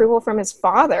acceptance and approval from his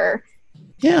father.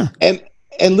 Yeah.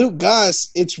 And Luke Goss,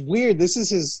 it's weird.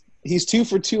 He's 2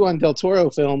 for 2 on Del Toro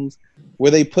films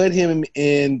where they put him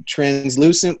in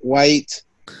translucent white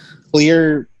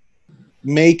clear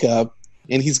makeup,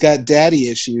 and he's got daddy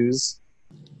issues,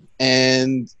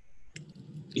 and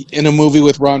in a movie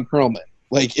with Ron Perlman.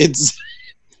 Like, it's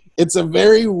a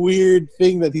very weird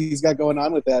thing that he's got going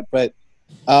on with that. But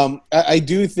I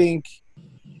do think,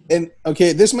 and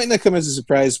okay, this might not come as a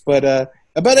surprise, but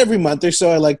about every month or so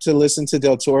I like to listen to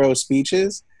Del Toro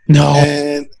speeches. No.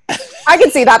 And I can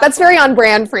see that. That's very on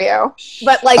brand for you,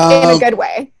 but like in a good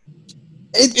way.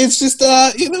 It's just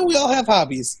we all have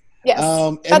hobbies. Yes,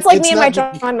 that's like me and my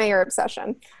John Mayer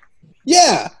obsession.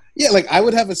 Yeah, like I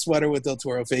would have a sweater with Del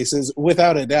Toro faces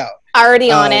without a doubt.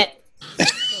 Already on it.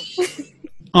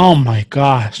 Oh my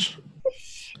gosh.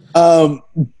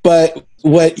 But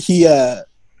what he,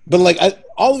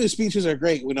 all of his speeches are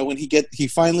great. You know, when he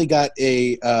finally got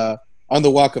a on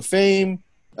the Walk of Fame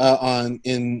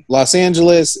in Los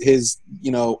Angeles, his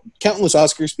countless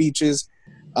Oscar speeches.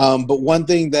 But one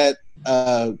thing that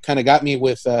kind of got me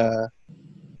with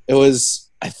it was,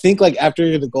 I think, like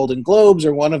after the Golden Globes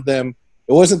or one of them,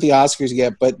 it wasn't the Oscars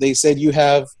yet, but they said you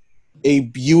have a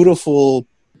beautiful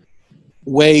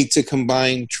way to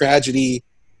combine tragedy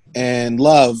and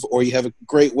love, or you have a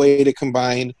great way to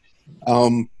combine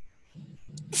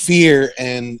fear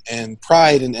and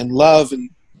pride and love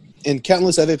and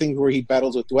countless other things where he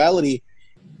battles with duality.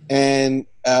 And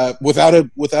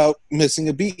without missing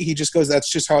a beat, he just goes, that's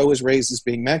just how I was raised as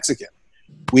being Mexican.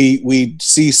 We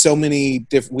see so many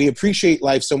we appreciate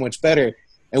life so much better.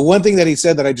 And one thing that he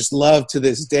said that I just love to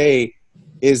this day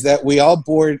is that we all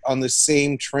board on the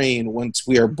same train once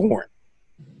we are born.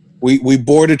 We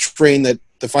board a train that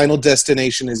the final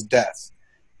destination is death.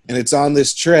 And it's on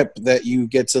this trip that you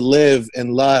get to live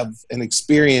and love and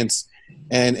experience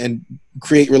and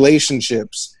create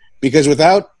relationships. Because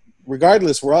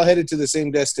regardless, we're all headed to the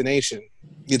same destination.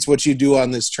 It's what you do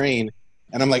on this train.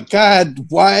 And I'm like, God,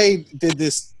 why did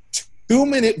this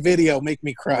 2-minute video make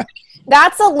me cry?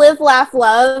 That's a live, laugh,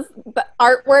 love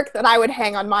artwork that I would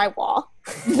hang on my wall.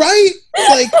 Right?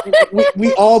 Like,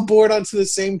 we all board onto the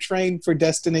same train for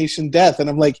destination death. And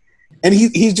I'm like, and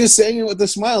he's just saying it with a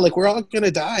smile. Like, we're all going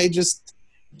to die. Just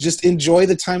enjoy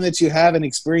the time that you have and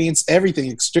experience everything.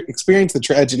 Experience the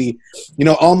tragedy.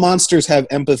 All monsters have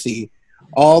empathy.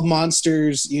 All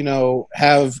monsters,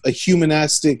 have a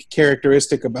humanistic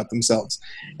characteristic about themselves.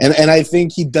 And I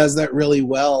think he does that really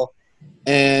well.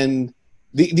 And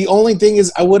The only thing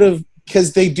is I would have,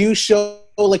 because they do show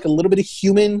like a little bit of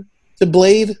human to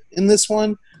Blade in this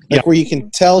one, like where you can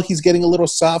tell he's getting a little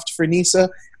soft for Nyssa.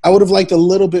 I would have liked a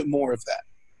little bit more of that.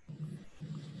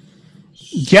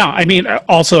 Yeah, I mean,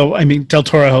 also, Del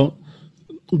Toro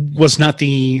was not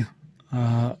the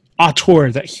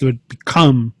auteur that he would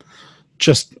become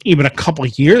just even a couple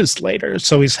of years later.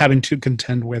 So he's having to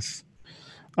contend with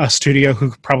a studio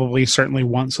who probably certainly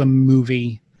wants a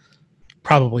movie.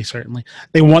 Probably certainly.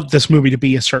 They want this movie to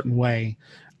be a certain way.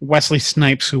 Wesley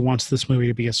Snipes, who wants this movie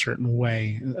to be a certain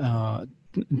way.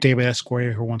 David S.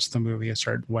 Goyer, who wants the movie a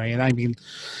certain way. And I mean,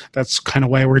 that's kind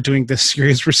of why we're doing this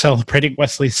series. We're celebrating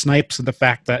Wesley Snipes and the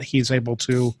fact that he's able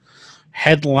to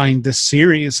headline this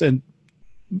series and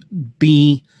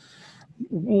be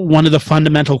one of the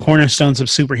fundamental cornerstones of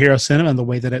superhero cinema and the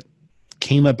way that it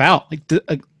came about.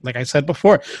 Like I said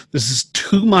before, this is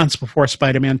 2 months before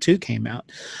Spider-Man 2 came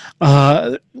out.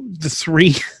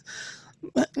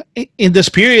 In this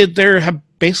period, there have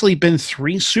basically been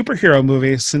 3 superhero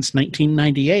movies since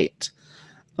 1998.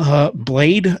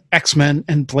 Blade, X-Men,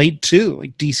 and Blade 2.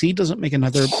 Like, DC doesn't make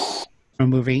another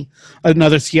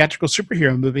theatrical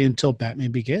superhero movie until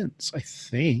Batman Begins, I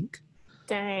think.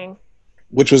 Dang.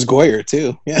 Which was Goyer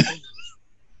too. Yeah.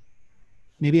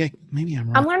 Maybe I'm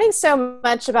wrong. I'm learning so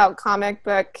much about comic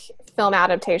book film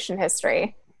adaptation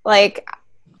history. Like,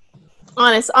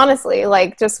 honestly,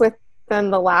 like just within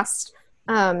the last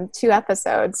 2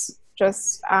 episodes,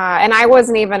 and I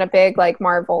wasn't even a big like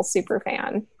Marvel super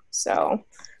fan. So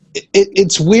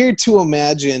it's weird to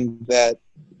imagine that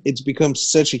it's become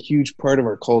such a huge part of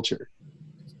our culture.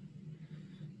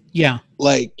 Yeah,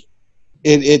 like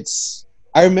it's.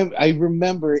 I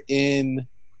remember in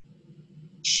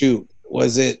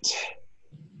was it?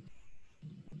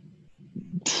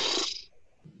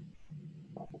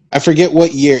 I forget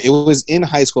what year. It was in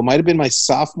high school. It might have been my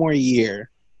sophomore year.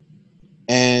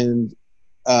 And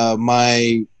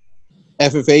my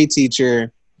FFA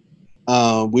teacher,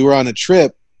 we were on a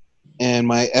trip, and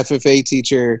my FFA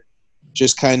teacher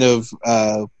just kind of,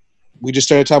 we just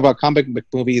started talking about comic book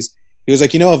movies. He was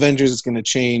like, Avengers is going to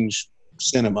change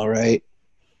cinema, right?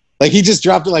 Like, he just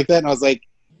dropped it like that, and I was like,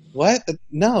 what?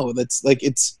 No, that's like,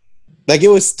 it's like, it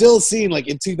was still seen like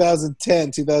in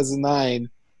 2010, 2009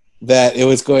 that it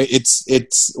was going, it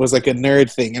was like a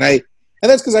nerd thing. And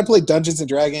that's because I played Dungeons and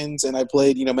Dragons, and I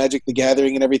played, Magic the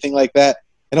Gathering and everything like that.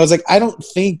 And I was like, I don't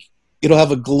think it'll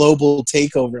have a global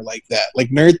takeover like that. Like,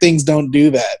 nerd things don't do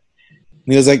that. And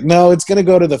he was like, no, it's going to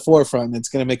go to the forefront, and it's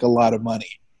going to make a lot of money.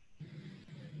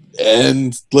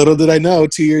 And little did I know,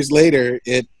 2 years later,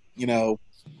 it,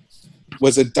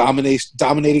 was a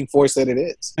dominating force that it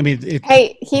is. I mean,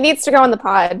 hey, he needs to go on the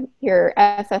pod, your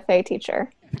FFA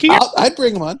teacher. I'd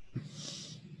bring him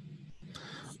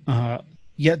on.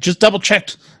 Yeah, just double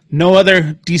checked. No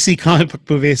other DC comic book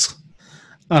movies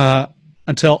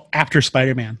until after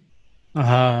Spider-Man.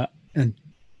 And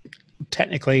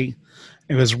technically,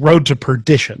 it was Road to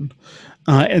Perdition.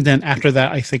 And then after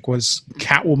that, I think, was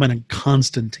Catwoman and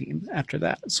Constantine after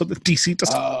that. So the DC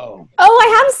doesn't... Oh,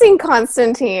 I have seen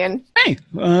Constantine. Hey,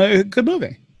 good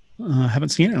movie. Haven't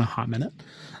seen it in a hot minute.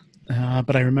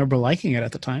 But I remember liking it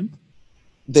at the time.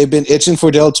 They've been itching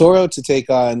for Del Toro to take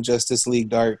on Justice League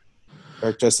Dark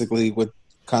Justice League with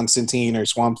Constantine or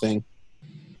Swamp Thing.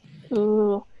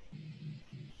 Ooh.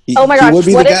 Oh my gosh,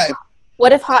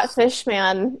 what if Hot Fish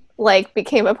Man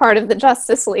became a part of the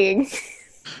Justice League?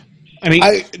 I mean,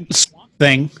 Swamp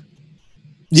Thing.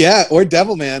 Yeah, or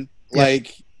Devilman. Yeah.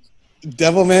 Like,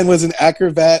 Devilman was an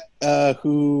acrobat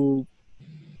who,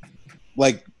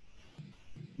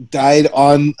 died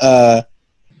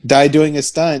doing a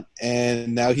stunt,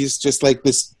 and now he's just like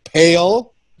this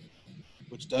pale,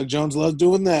 which Doug Jones loves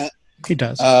doing that. He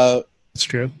does. It's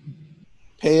true.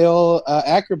 Pale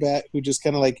acrobat who just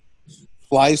kind of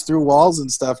flies through walls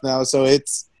and stuff now. So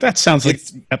that sounds like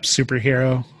a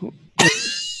superhero.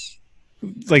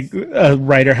 Like a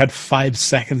writer had 5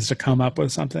 seconds to come up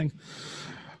with something.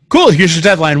 Cool. Here's your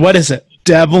deadline. What is it?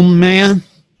 Devilman.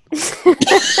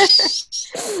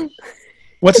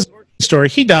 What's his story?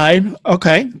 He died.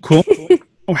 Okay, cool.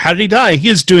 Oh, how did he die? He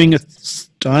is doing a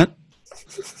stunt.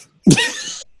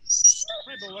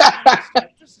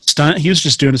 He was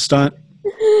just doing a stunt.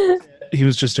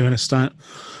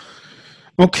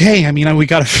 Okay, I mean, we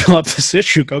got to fill up this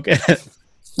issue. Go get it.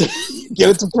 Get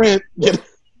it to print.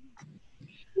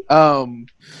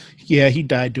 Yeah, he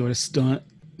died doing a stunt.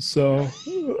 So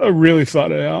I really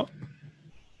thought it out.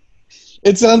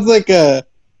 It sounds like a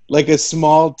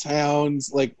small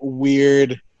town's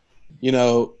weird,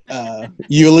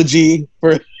 eulogy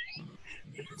for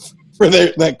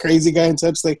that crazy guy in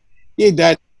such he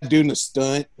died doing a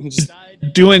stunt. He just died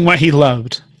doing what he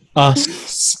loved.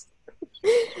 Us.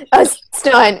 A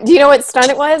stunt. Do you know what stunt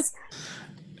it was?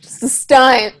 Just a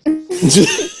stunt.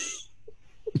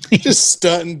 Just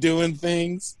stunting, doing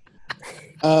things.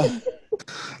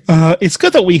 It's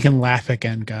good that we can laugh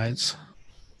again, guys.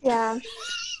 Yeah,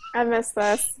 I missed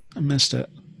this. I missed it.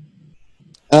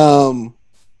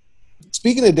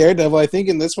 Speaking of Daredevil, I think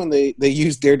in this one they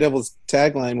used Daredevil's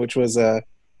tagline, which was "the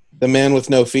man with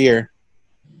no fear"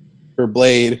 for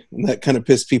Blade, and that kind of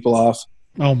pissed people off.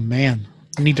 Oh man,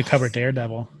 I need to cover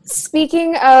Daredevil.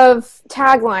 Speaking of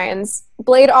taglines,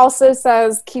 Blade also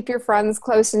says, "Keep your friends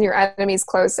close and your enemies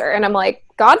closer," and I'm like,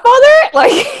 Godfather,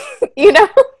 like, you know.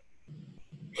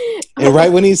 And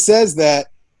right when he says that,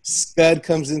 Scud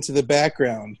comes into the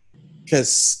background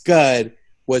because Scud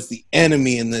was the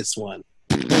enemy in this one.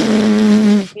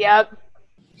 Yep.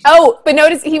 Oh, but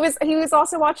notice he was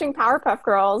also watching Powerpuff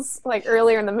Girls like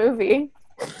earlier in the movie.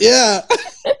 Yeah.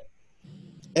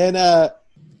 And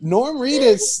Norm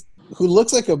Reedus, who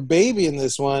looks like a baby in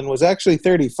this one, was actually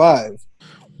 35.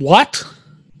 What?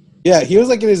 Yeah, he was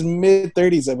like in his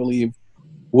mid-30s, I believe,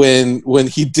 when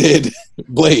he did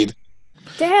Blade.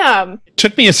 Damn. It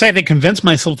took me a second to convince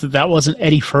myself that wasn't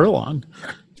Eddie Furlong.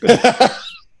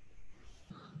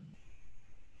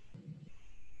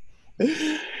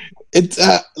 It's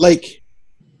like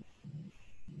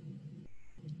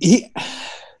he's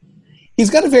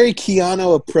got a very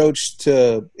Keanu approach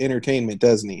to entertainment,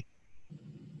 doesn't he?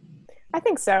 I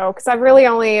think so, because I really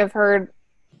only have heard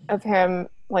of him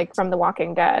like from The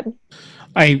Walking Dead.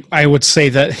 I would say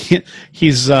that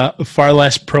he's far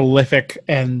less prolific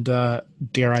and,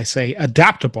 dare I say,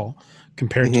 adaptable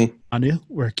compared to Keanu,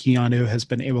 where Keanu has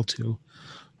been able to,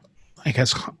 I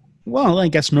guess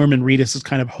Norman Reedus has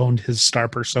kind of honed his star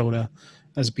persona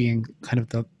as being kind of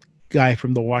the guy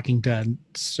from The Walking Dead.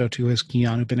 So too has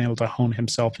Keanu been able to hone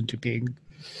himself into being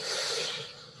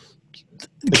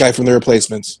the guy from The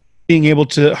Replacements. Being able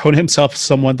to hone himself as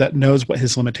someone that knows what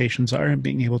his limitations are and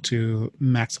being able to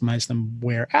maximize them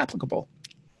where applicable.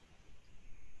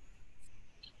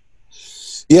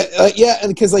 Yeah,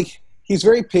 and because like he's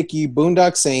very picky.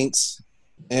 Boondock Saints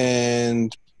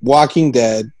and Walking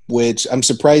Dead, which I'm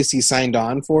surprised he signed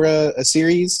on for a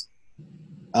series.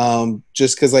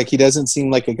 Just because like he doesn't seem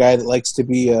like a guy that likes to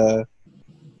be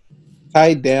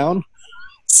tied down,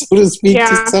 so to speak,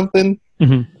 to something.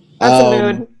 Mm-hmm. That's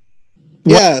a mood.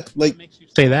 Yeah, like makes you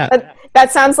say that.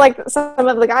 That sounds like some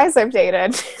of the guys I've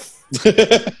dated.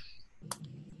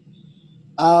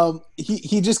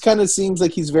 He just kind of seems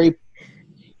like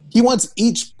he wants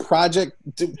each project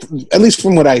to, at least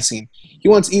from what I've seen, he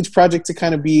wants each project to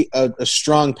kind of be a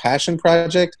strong passion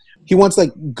project. He wants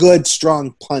like good,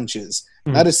 strong punches,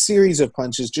 not a series of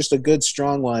punches, just a good,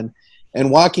 strong one.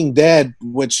 And Walking Dead,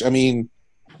 which, I mean,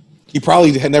 he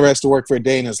probably never has to work for a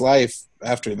day in his life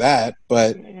after that,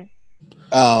 but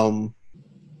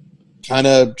kind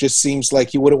of just seems like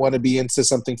he wouldn't want to be into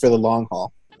something for the long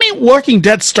haul. I mean, Walking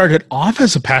Dead started off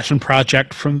as a passion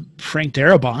project from Frank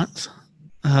Darabont.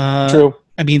 True.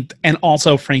 I mean, and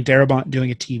also Frank Darabont doing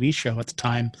a TV show at the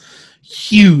time.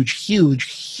 Huge,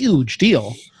 huge, huge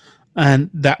deal. And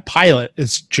that pilot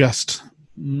is just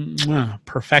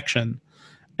perfection.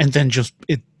 And then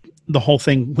the whole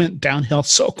thing went downhill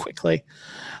so quickly.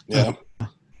 Yeah.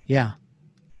 Yeah.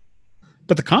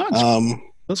 But the comics,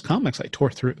 those comics I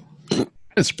tore through.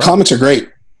 Comics are great.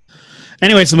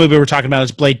 Anyways, the movie we're talking about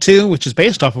is Blade 2, which is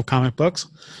based off of comic books.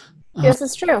 Yes,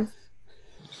 it's true.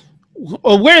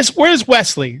 Well, where's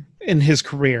Wesley in his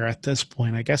career at this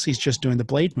point? I guess he's just doing the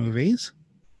Blade movies.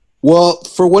 Well,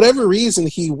 for whatever reason,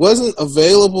 he wasn't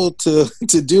available to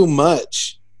do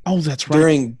much. Oh, that's right.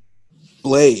 During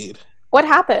Blade. What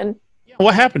happened?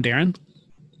 What happened, Darren?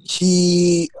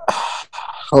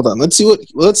 Hold on. Let's see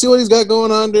what he's got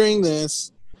going on during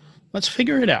this. Let's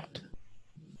figure it out.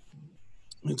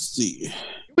 Let's see. Here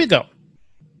we go.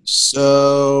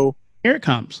 So here it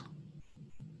comes.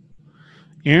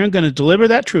 Aaron going to deliver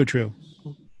that true.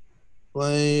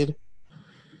 Blade.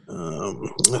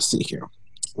 Let's see here.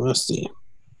 Let's see.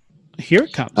 Here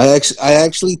it comes. I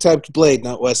actually typed Blade,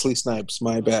 not Wesley Snipes.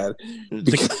 My bad.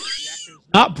 The actor is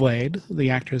not Blade.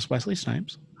 The actor is Wesley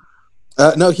Snipes.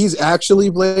 No, he's actually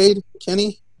Blade,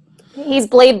 Kenny. He's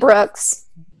Blade Brooks.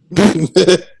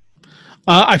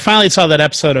 I finally saw that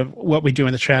episode of What We Do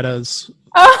in the Shadows.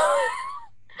 Oh,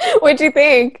 what'd you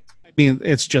think? I mean,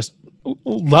 it's just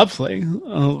lovely.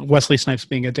 Wesley Snipes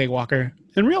being a daywalker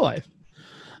in real life.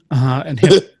 And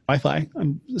him Wi-Fi.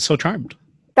 I'm so charmed.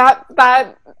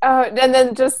 And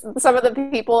then just some of the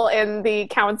people in the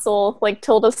council, like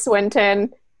Tilda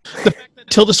Swinton. The fact that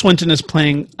Tilda Swinton is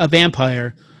playing a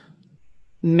vampire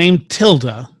named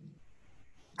Tilda.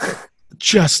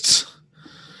 just,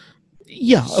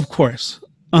 yeah, of course.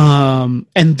 And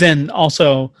then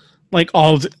also, like,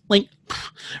 all of the, like,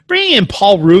 bringing in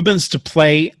Paul Rubens to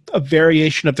play a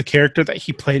variation of the character that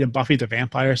he played in Buffy the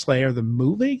Vampire Slayer, the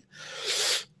movie,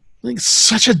 like,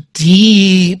 such a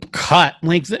deep cut.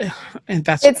 Like, and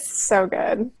it's so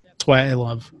good. That's why I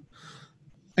love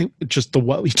just the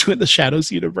What We Do in the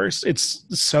Shadows universe. It's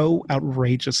so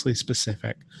outrageously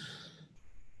specific.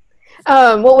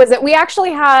 What was it? We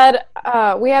actually had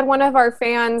one of our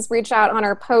fans reach out on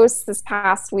our posts this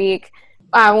past week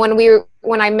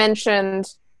when I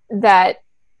mentioned that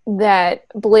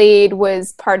Blade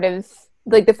was part of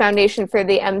like the foundation for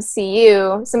the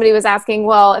MCU. Somebody was asking,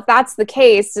 well, if that's the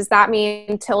case, does that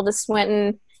mean Tilda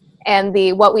Swinton and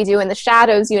the What We Do in the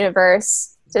Shadows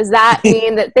universe, does that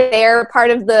mean that they're part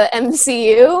of the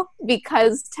MCU?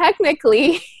 Because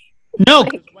technically... No,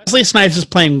 Wesley Snipes is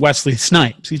playing Wesley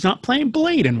Snipes. He's not playing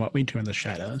Blade in What We Do in the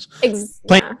Shadows.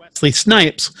 Playing Wesley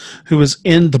Snipes, who was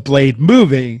in the Blade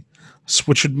movie,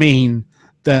 which would mean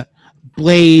that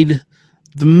Blade,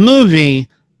 the movie...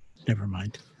 Never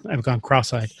mind. I've gone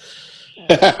cross-eyed.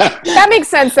 That makes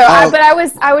sense, though. But I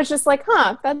was just like,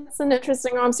 that's an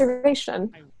interesting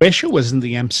observation. I wish it was in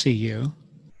the MCU.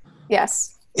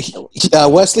 Yes.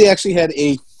 Wesley actually had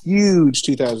a huge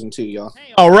 2002, y'all.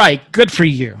 All right, good for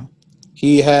you.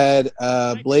 He had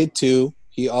Blade 2.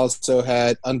 He also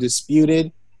had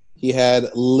Undisputed. He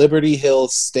had Liberty Hill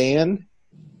Stand.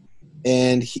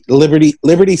 And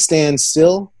Liberty Stand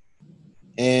Still.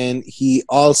 And he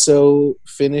also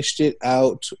finished it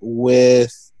out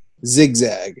with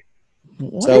Zigzag.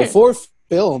 So 4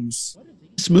 films.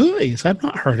 These movies, I've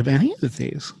not heard of any of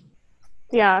these.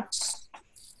 Yeah.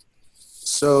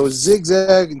 So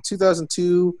Zigzag in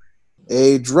 2002,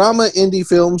 a drama indie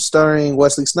film starring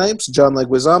Wesley Snipes, John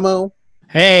Leguizamo,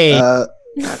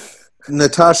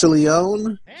 Natasha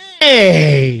Lyonne,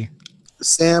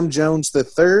 Sam Jones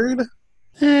III,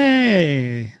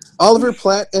 Oliver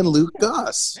Platt, and Luke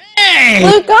Goss.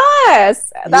 Luke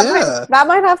Goss! That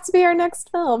might have to be our next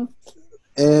film.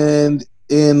 And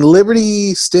in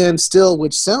Liberty Stand Still,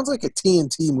 which sounds like a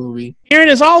TNT movie. Aaron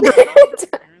is Oliver.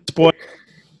 Boy.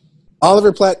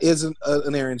 Oliver Platt is an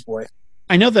Aaron's boy.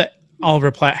 I know that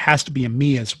Oliver Platt has to be a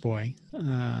Mia's boy.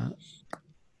 I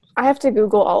have to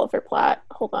Google Oliver Platt.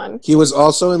 Hold on. He was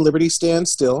also in Liberty Stand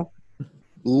Still.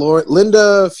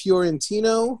 Linda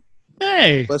Fiorentino.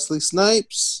 Hey. Wesley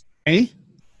Snipes. Hey.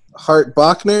 Hart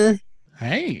Bachner.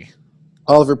 Hey.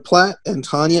 Oliver Platt and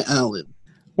Tanya Allen.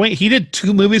 Wait, he did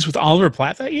 2 movies with Oliver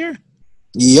Platt that year?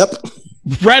 Yep.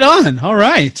 Right on. All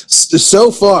right. So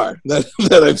far that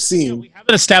I've seen. We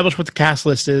haven't established what the cast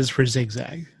list is for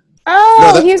Zigzag.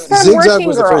 Oh, no, he's from Zigzag Working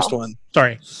was Girl. the first one.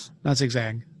 Sorry, not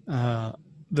Zigzag.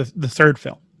 The third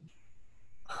film.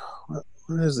 What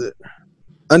is it?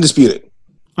 Undisputed.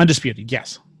 Undisputed,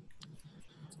 yes.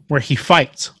 Where he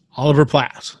fights Oliver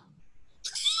Platt.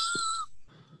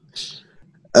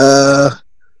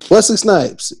 Wesley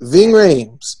Snipes, Ving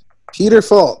Rhames, Peter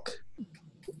Falk,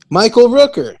 Michael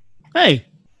Rooker. Hey.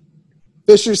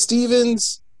 Fisher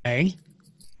Stevens. Hey.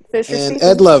 And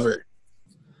Ed Lover.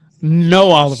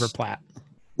 No Oliver Platt.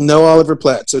 No Oliver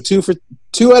Platt. So 2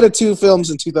 out of 2 films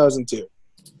in 2002.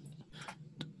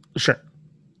 Sure.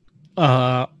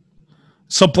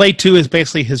 So Blade 2 is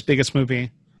basically his biggest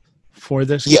movie for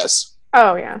this. Yes.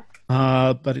 Oh yeah.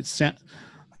 But it's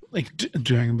like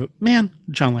doing man,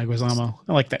 John Leguizamo.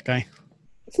 I like that guy.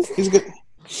 He's good.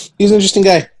 He's an interesting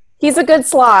guy. He's a good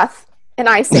sloth in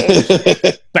Ice Age.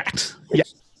 That. Yeah.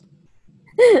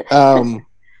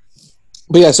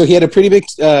 But yeah, so he had a pretty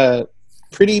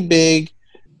big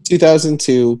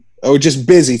 2002, or just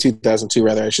busy 2002,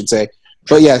 rather, I should say.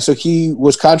 But yeah, so he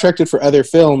was contracted for other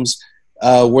films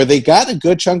where they got a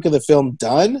good chunk of the film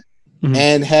done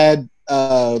and had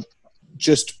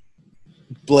just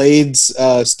Blade's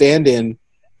stand-in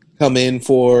come in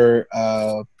for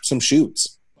some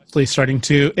shoots. Starting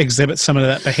to exhibit some of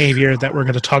that behavior that we're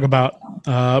going to talk about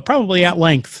probably at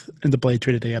length in the Blade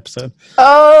Tree Today episode.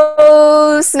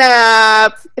 Oh,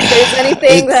 snap. If there's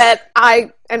anything that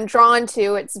I am drawn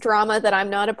to, it's drama that I'm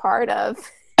not a part of.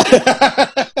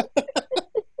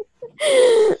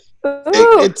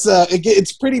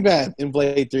 It's pretty bad in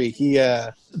Blade 3.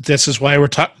 This is why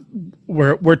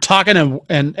we're talking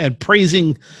and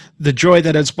praising the joy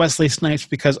that is Wesley Snipes,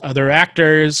 because other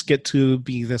actors get to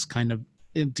be this kind of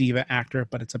diva actor,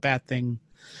 but it's a bad thing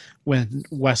when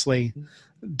Wesley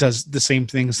does the same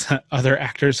things that other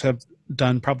actors have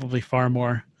done, probably far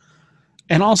more.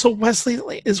 And also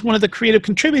Wesley is one of the creative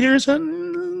contributors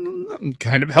and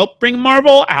kind of helped bring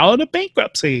Marvel out of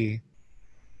bankruptcy.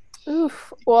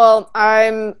 Oof. Well,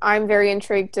 I'm very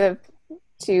intrigued to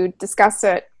to discuss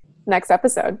it next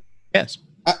episode. Yes.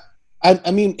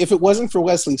 I mean, if it wasn't for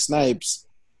Wesley Snipes,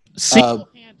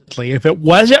 single-handedly, if it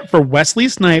wasn't for Wesley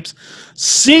Snipes,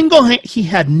 he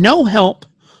had no help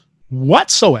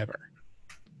whatsoever.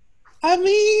 I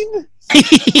mean,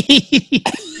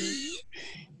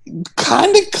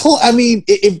 kind of. I mean,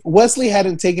 if Wesley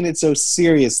hadn't taken it so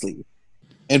seriously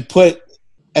and put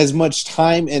as much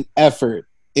time and effort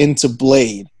into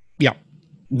Blade,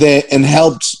 and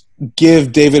helped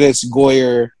give David S.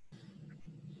 Goyer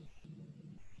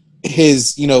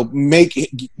his,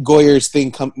 make Goyer's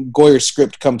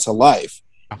script come to life,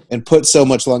 and put so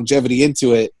much longevity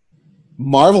into it,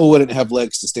 Marvel wouldn't have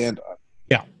legs to stand on.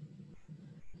 Yeah.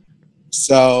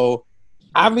 So,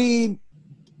 I mean,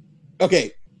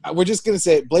 okay, we're just gonna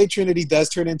say Blade Trinity does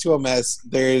turn into a mess.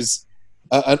 There's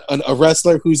a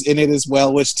wrestler who's in it as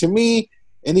well, which to me,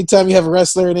 anytime you have a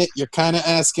wrestler in it, you're kind of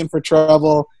asking for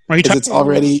trouble because it's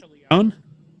already.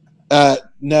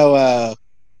 No,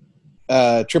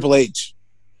 Triple H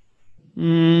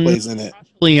plays in it.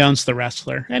 Leon's the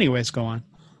wrestler. Anyways, go on.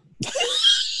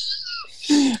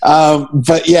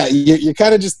 But yeah, you're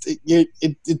kind of just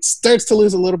it starts to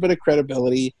lose a little bit of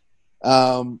credibility,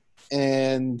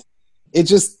 and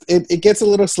it gets a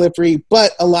little slippery.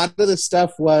 But a lot of the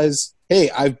stuff was, hey,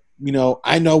 I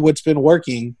know what's been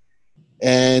working,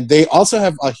 and they also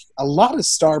have a lot of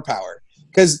star power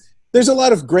because there's a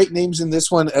lot of great names in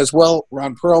this one as well.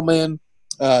 Ron Perlman,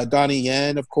 Donnie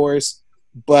Yen, of course,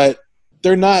 but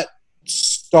they're not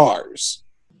stars.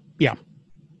 Yeah.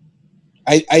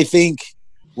 I think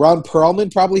Ron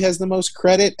Perlman probably has the most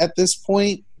credit at this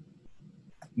point.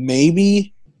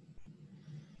 Maybe.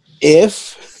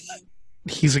 If.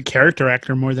 He's a character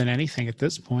actor more than anything at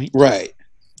this point. Right.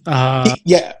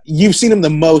 You've seen him the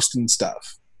most and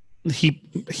stuff. He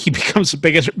becomes a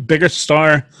bigger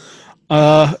star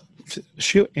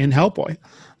in Hellboy.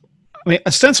 I mean,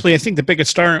 ostensibly, I think the biggest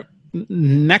star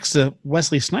next to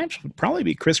Wesley Snipes would probably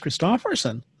be Chris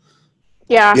Christopherson.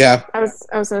 Yeah. I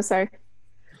was going to say.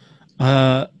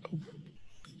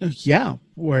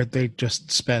 Where they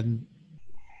just spend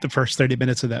the first 30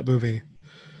 minutes of that movie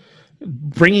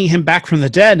bringing him back from the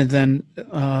dead, and then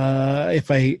if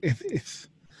I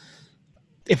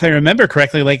remember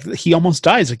correctly, like he almost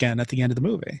dies again at the end of the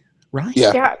movie, right?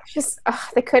 Yeah. Just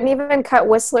they couldn't even cut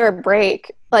Whistler a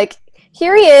break. Like,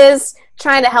 here he is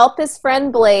trying to help his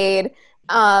friend Blade,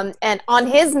 and on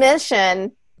his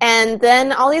mission, and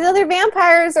then all these other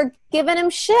vampires are giving him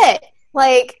shit.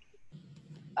 Like,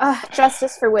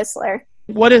 justice for Whistler.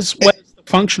 What is the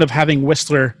function of having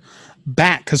Whistler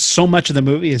back? Because so much of the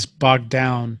movie is bogged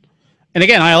down. And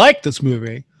again, I like this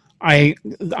movie.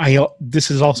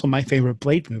 This is also my favorite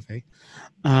Blade movie.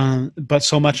 But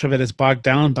so much of it is bogged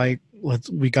down by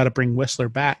we got to bring Whistler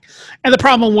back. And the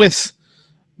problem with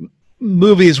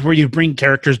movies where you bring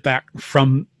characters back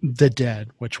from the dead,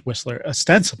 which Whistler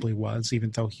ostensibly was, even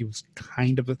though he was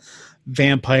kind of a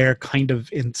vampire, kind of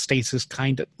in stasis,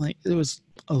 kind of like it was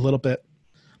a little bit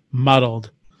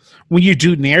muddled. When you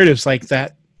do narratives like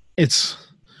that, it's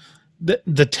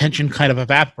the tension kind of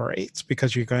evaporates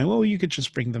because you're going, well, you could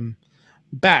just bring them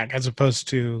back, as opposed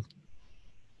to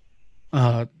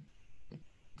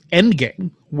Endgame,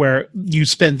 where you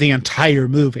spend the entire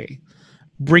movie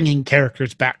bringing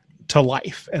characters back to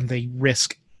life, and they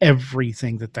risk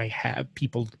everything that they have.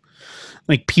 People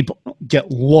get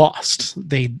lost.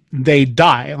 They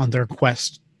die on their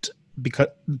quest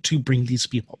to bring these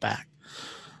people back.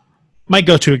 My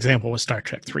go-to example was Star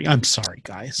Trek 3. I'm sorry,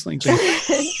 guys.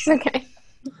 It's okay.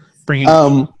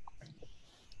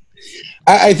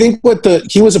 I think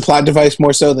he was a plot device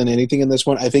more so than anything in this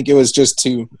one. I think it was just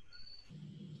to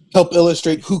help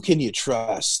illustrate who can you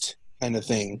trust kind of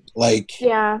thing. I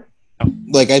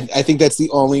think that's the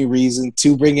only reason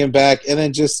to bring him back, and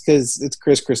then just because it's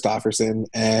Chris Christopherson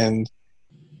and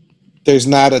there's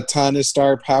not a ton of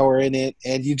star power in it,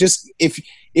 and you just if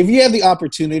you have the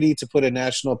opportunity to put a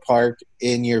national park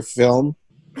in your film,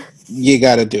 you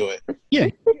got to do it. Yeah,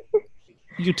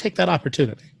 you take that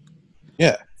opportunity.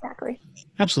 Yeah, exactly.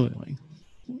 Absolutely.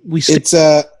 We stand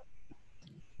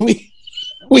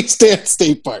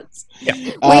state parks. Yeah,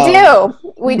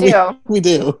 we do. We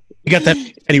do. You got that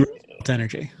Eddie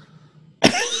energy.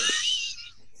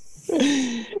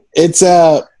 It's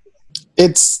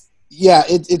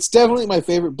definitely my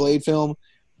favorite Blade film,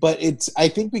 but I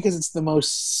think because it's the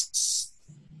most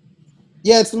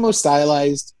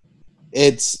stylized.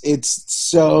 It's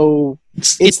the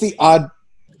odd.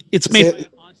 It's made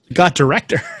God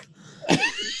director.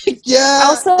 Yeah.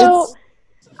 Also,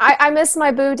 I miss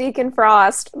my boo Deacon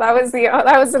Frost. That was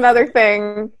another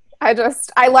thing. I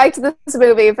liked this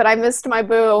movie, but I missed my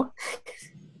boo.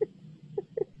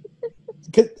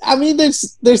 I mean,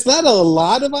 there's not a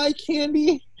lot of eye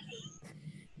candy.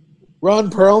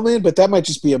 Ron Perlman, but that might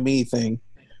just be a me thing.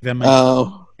 That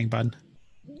might be bud.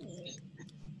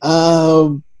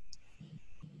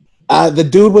 The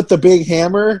dude with the big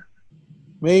hammer,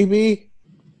 maybe.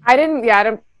 I didn't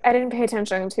pay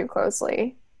attention too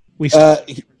closely.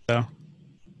 The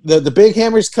big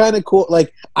hammer's kind of cool.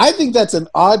 Like, I think that's an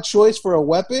odd choice for a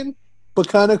weapon, but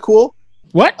kind of cool.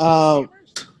 What?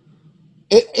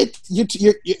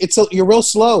 You're real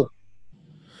slow.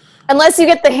 Unless you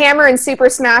get the hammer in Super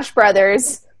Smash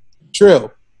Brothers. True.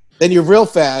 Then you're real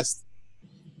fast.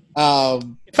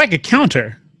 If I could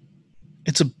counter,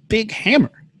 it's a big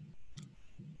hammer.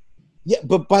 Yeah,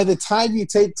 but by the time you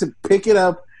take to pick it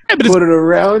up, put it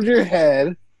around your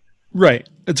head. Right.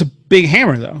 It's a big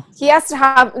hammer, though. He has to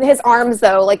have his arms,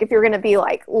 though. Like, if you're going to be,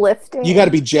 like, lifting. You got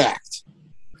to be jacked.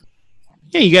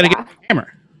 Yeah, you got to get a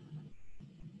hammer.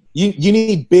 You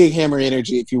need big hammer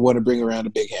energy if you want to bring around a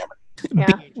big hammer. Yeah.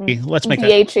 BHE. Let's make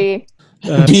BHE.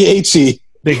 that. BHE.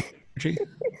 Big energy.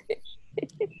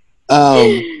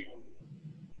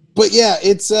 But yeah,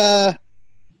 it's not,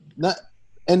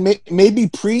 and maybe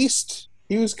Priest.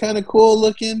 He was kind of cool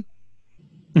looking.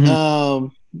 Mm-hmm.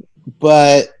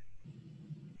 But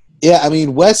yeah, I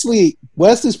mean Wesley's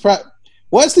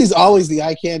always the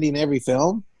eye candy in every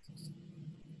film.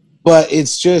 But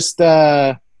it's just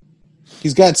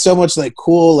he's got so much like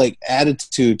cool like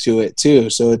attitude to it too.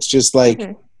 So it's just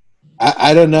like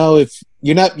I don't know if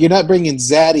you're not bringing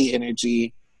Zaddy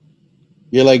energy.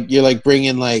 You're like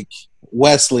bringing like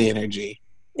Wesley energy.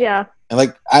 Yeah. And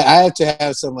like I have to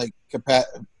have some like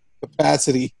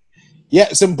capacity. Yeah,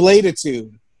 some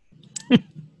bladitude.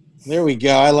 There we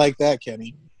go. I like that,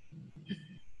 Kenny.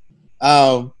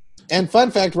 And fun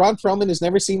fact, Ron Perlman is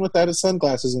never seen without his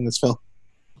sunglasses in this film.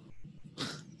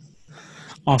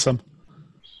 Awesome.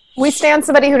 We stand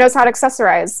somebody who knows how to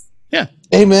accessorize. Yeah.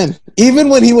 Amen. Even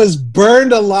when he was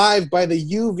burned alive by the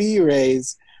UV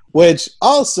rays, which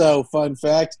also, fun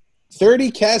fact, 30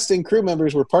 cast and crew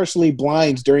members were partially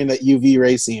blind during that UV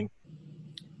ray scene.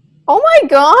 Oh my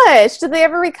gosh. Did they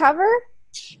ever recover?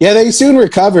 Yeah, they soon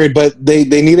recovered, but they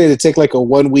needed to take like a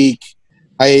 1 week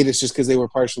hiatus just because they were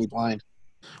partially blind.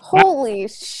 Holy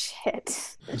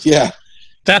shit. Yeah.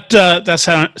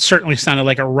 That certainly sounded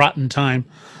like a rotten time.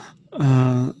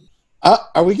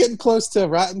 Are we getting close to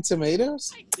Rotten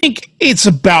Tomatoes? I think it's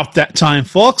about that time,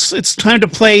 folks. It's time to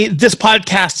play this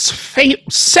podcast's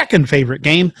second favorite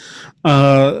game,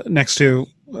 next to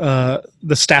the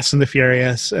Stats and the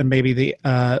Furious, and maybe the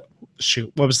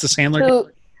what was the Sandler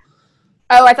game?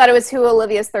 Oh, I thought it was who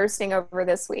Olivia's thirsting over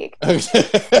this week.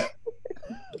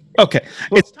 Okay,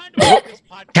 it's time to play this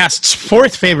podcast's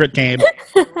fourth favorite game.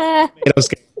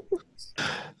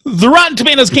 The Rotten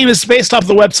Tomatoes game is based off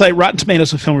the website Rotten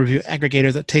Tomatoes, a film review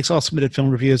aggregator that takes all submitted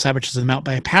film reviews, averages them out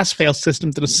by a pass-fail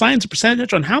system that assigns a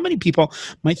percentage on how many people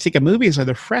might think a movie is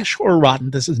either fresh or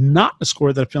rotten. This is not a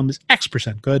score that a film is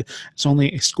X% good. It's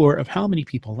only a score of how many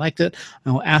people liked it.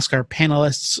 I will ask our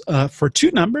panelists for two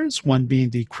numbers, one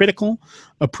being the critical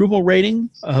approval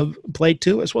rating of Blade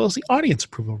 2, as well as the audience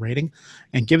approval rating,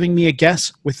 and giving me a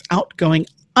guess without going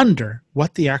under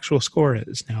what the actual score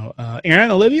is. Now,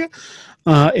 Aaron, Olivia,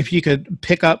 if you could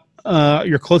pick up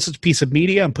your closest piece of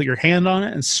media and put your hand on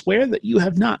it and swear that you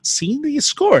have not seen these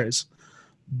scores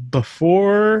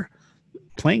before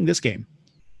playing this game.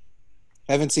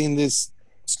 Haven't seen these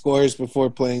scores before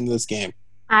playing this game.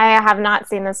 I have not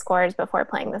seen the scores before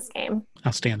playing this game.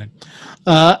 Outstanding.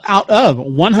 Out of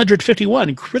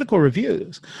 151 critical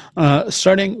reviews,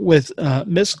 starting with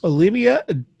Miss Olivia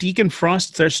Deacon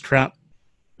Frost Thirst Trap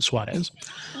Suarez.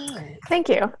 Thank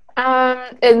you.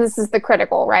 And this is the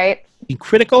critical, right? The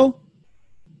critical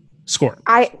score.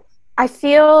 I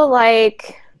feel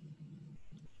like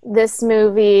this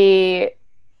movie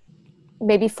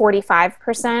maybe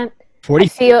 45%.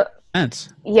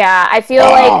 40%. Yeah, I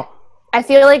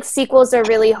feel like sequels are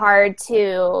really hard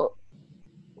to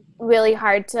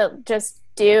just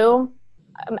do.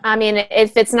 I mean,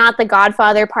 if it's not The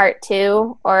Godfather Part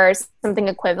 2 or something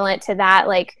equivalent to that,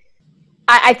 like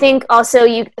I think also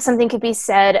something could be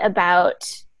said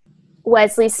about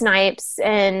Wesley Snipes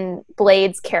and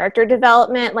Blade's character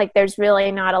development. Like, there's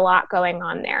really not a lot going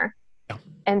on there. Yeah.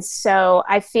 And so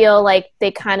I feel like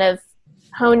they kind of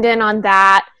honed in on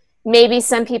that. Maybe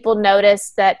some people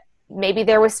noticed that maybe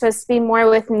there was supposed to be more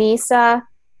with Nisa,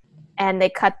 and they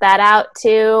cut that out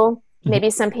too. Maybe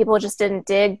some people just didn't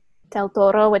dig Del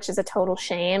Toro, which is a total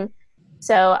shame.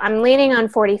 So I'm leaning on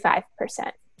 45%.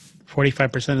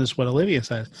 45% is what Olivia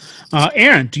says.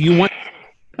 Aaron, do you want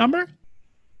a number?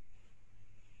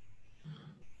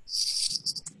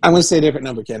 I'm going to say a different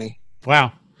number, Kenny.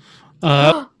 Wow.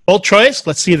 Bold choice.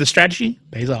 Let's see if the strategy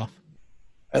pays off.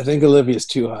 I think Olivia's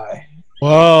too high.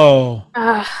 Whoa.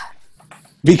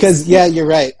 Because you're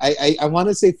right. I want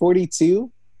to say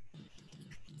 42.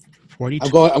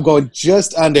 42. I'm going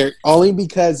just under, only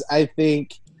because I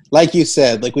think, like you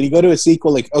said, like when you go to a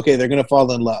sequel, like, okay, they're gonna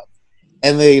fall in love,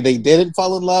 and they didn't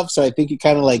fall in love, so I think it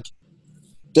kind of like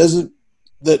doesn't,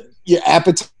 your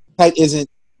appetite isn't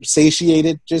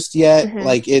satiated just yet. Mm-hmm.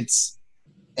 Like it's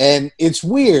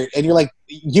weird, and you're like,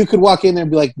 you could walk in there and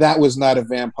be like, that was not a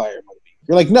vampire movie.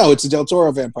 You're like, no, it's a Del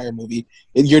Toro vampire movie,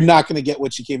 and you're not going to get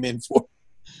what you came in for.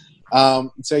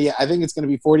 So yeah, I think it's going to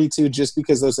be 42 just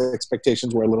because those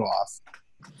expectations were a little off.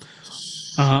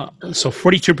 So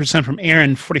 42% from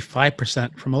Aaron,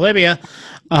 45% from Olivia.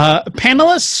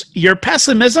 Panelists, your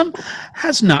pessimism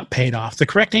has not paid off. The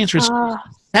correct answer is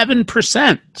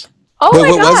 7%. Oh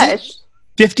my gosh.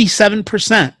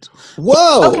 57%.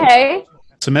 Whoa. Okay.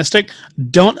 Pessimistic.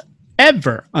 Don't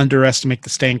ever underestimate the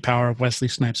staying power of Wesley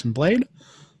Snipes and Blade.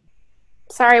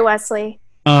 Sorry, Wesley.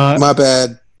 My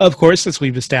bad. Of course, as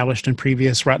we've established in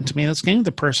previous Rotten Tomatoes game,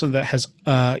 the person that has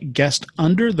guessed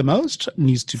under the most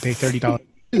needs to pay $30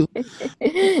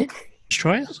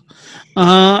 choice.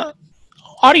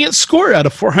 Audience score out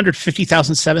of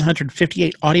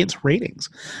 450,758 audience ratings.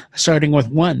 Starting with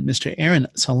 1, Mr. Aaron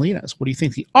Salinas. What do you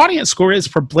think the audience score is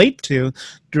for Blade 2,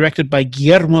 directed by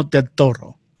Guillermo del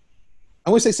Toro?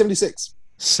 I want to say 76.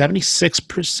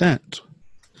 76%.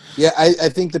 Yeah, I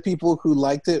think the people who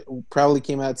liked it probably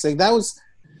came out saying that was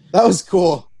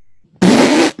cool.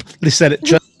 They said it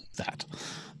just that.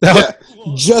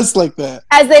 Just like that.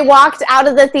 As they walked out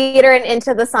of the theater and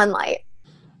into the sunlight.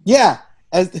 Yeah,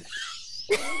 because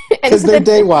they're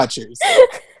day watchers.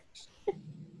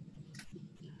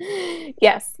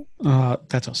 Yes.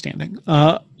 That's outstanding.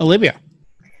 Olivia.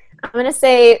 I'm going to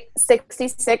say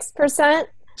 66%.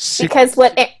 Because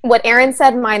what Aaron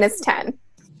said, minus 10.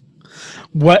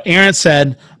 What Aaron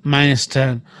said, minus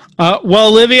 10. Well,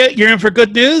 Olivia, you're in for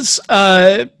good news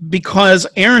because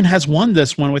Aaron has won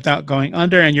this one without going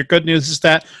under, and your good news is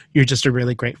that you're just a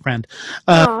really great friend.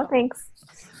 Oh, thanks.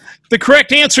 The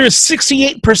correct answer is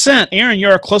 68%. Aaron,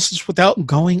 you're our closest without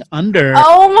going under.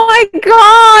 Oh my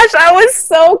gosh, I was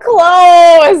so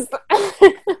close.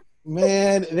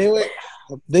 Man,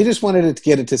 they just wanted to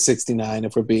get it to 69,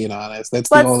 if we're being honest. That's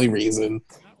the only reason.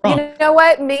 You know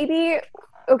what? Maybe...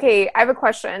 Okay, I have a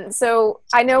question. So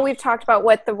I know we've talked about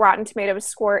what the Rotten Tomatoes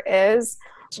score is,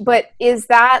 but is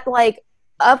that like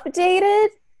updated?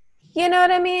 You know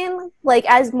what I mean? Like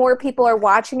as more people are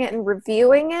watching it and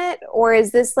reviewing it, or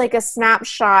is this like a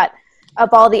snapshot of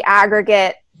all the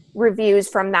aggregate reviews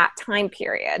from that time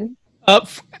period?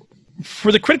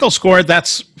 For the critical score,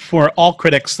 that's for all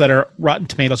critics that are Rotten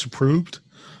Tomatoes approved.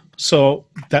 So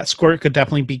that score could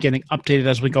definitely be getting updated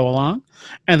as we go along.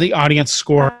 And the audience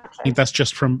score, I think that's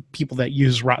just from people that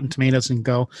use Rotten Tomatoes and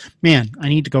go, man, I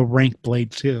need to go rank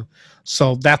Blade 2.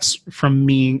 So that's from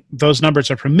me. Those numbers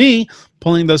are from me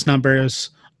pulling those numbers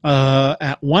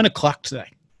at 1 o'clock today.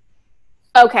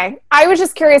 Okay. I was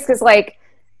just curious because, like,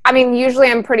 I mean, usually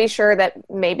I'm pretty sure that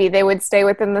maybe they would stay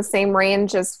within the same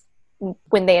range as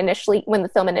when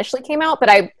the film initially came out. But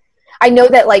I know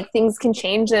that, like, things can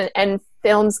change and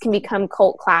films can become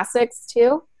cult classics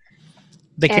too.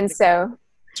 So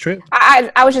it's true.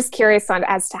 I was just curious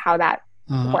as to how that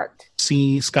worked.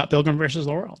 See Scott Pilgrim versus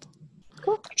the World.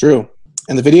 Cool. True.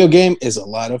 And the video game is a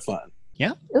lot of fun.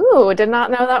 Yeah. Ooh, did not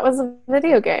know that was a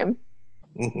video game.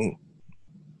 Mm-hmm.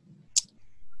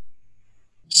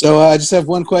 So I just have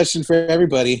one question for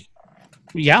everybody.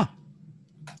 Yeah.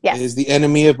 Yes. Is the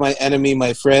enemy of my enemy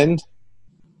my friend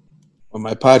or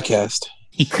my podcast?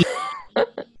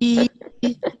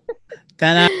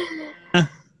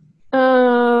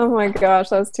 Oh my gosh,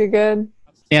 that was too good.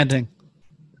 Ending.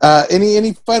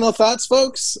 Any final thoughts,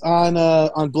 folks,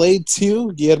 on Blade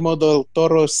 2, Guillermo del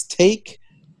Toro's take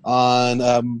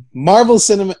on Marvel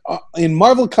cinema in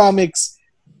Marvel Comics?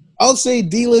 I'll say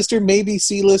D-lister, maybe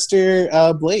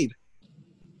C-lister Blade.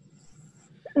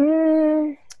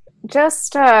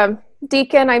 Just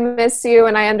Deacon, I miss you,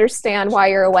 and I understand why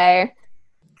you're away.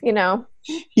 You know.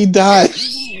 He died.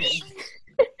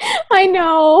 I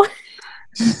know.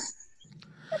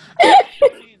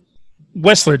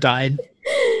 Whistler died.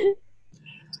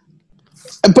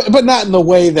 But not in the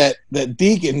way that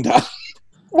Deacon died.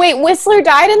 Wait, Whistler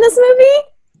died in this movie?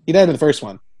 He died in the first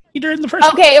one. He died in the first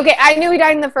one. Okay. I knew he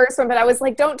died in the first one, but I was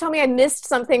like, don't tell me I missed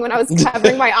something when I was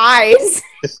covering my eyes.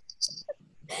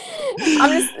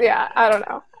 I don't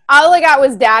know. All I got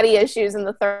was daddy issues in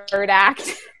the third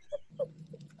act.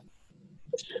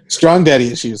 Strong daddy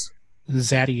issues.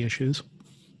 Zaddy issues.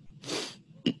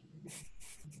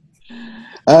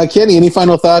 Kenny, any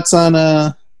final thoughts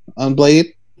on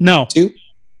Blade? No. 2?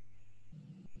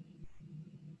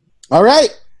 All right.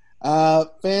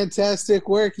 Fantastic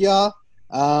work, y'all.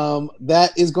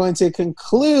 That is going to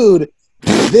conclude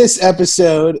this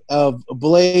episode of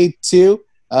Blade 2.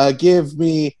 Give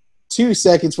me 2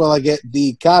 seconds while I get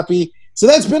the copy. So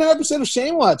that's been our episode of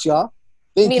Shame Watch, y'all.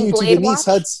 Thank you to Denise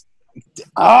Hudson.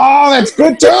 Oh, that's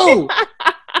good too.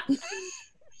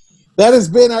 That has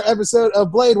been our episode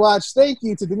of Blade Watch. Thank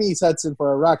you to Denise Hudson for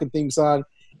our rockin' theme song,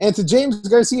 and to James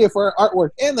Garcia for our artwork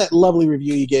and that lovely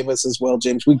review you gave us as well,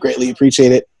 James. We greatly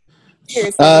appreciate it.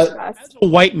 As a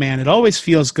white man, it always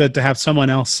feels good to have someone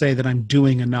else say that I'm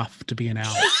doing enough to be an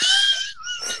ally.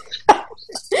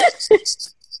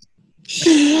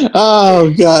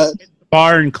 Oh, God.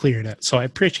 Bar and cleared it, so I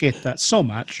appreciate that so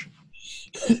much.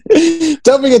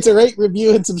 Don't forget to rate,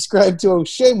 review, and subscribe to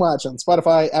Shame Watch on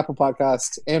Spotify, Apple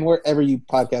Podcasts, and wherever you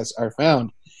podcasts are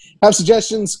found. Have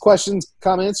suggestions, questions,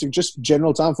 comments, or just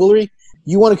general tomfoolery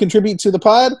you want to contribute to the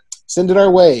pod? Send it our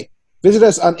way. Visit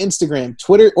us on Instagram,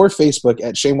 Twitter, or Facebook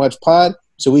at ShameWatchPod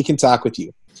so we can talk with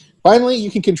you. Finally, you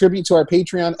can contribute to our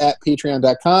Patreon at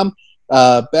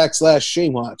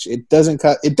patreon.com/ShameWatch. It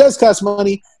does cost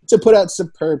money to put out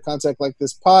superb content like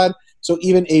this pod, so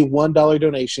even a $1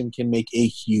 donation can make a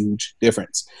huge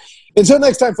difference. Until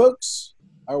next time, folks,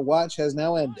 our watch has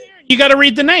now ended. You got to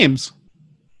read the names.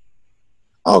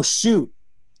 Oh, shoot.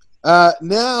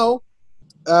 Now,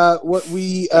 what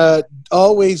we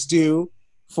always do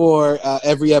for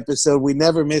every episode, we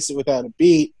never miss it without a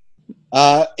beat,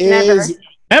 is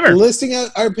Never. listing out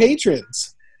our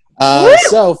patrons.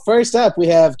 So first up, we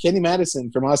have Kenny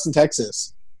Madison from Austin,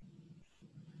 Texas.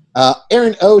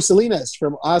 Aaron O. Salinas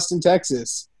from Austin,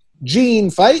 Texas. Gene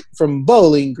Fight from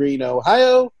Bowling Green,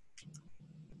 Ohio.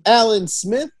 Alan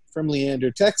Smith from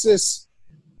Leander, Texas.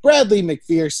 Bradley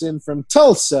McPherson from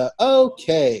Tulsa,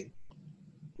 OK.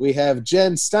 We have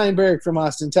Jen Steinberg from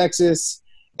Austin, Texas.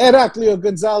 Heraclio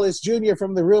Gonzalez Jr.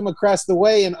 from the room across the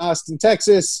way in Austin,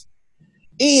 Texas.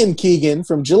 Ian Keegan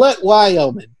from Gillette,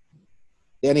 Wyoming.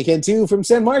 Danny Cantu from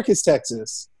San Marcos,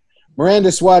 Texas.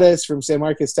 Miranda Suarez from San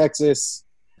Marcos, Texas.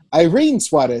 Irene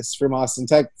Suarez from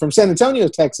from San Antonio,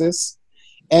 Texas.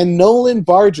 And Nolan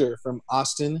Barger from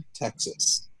Austin,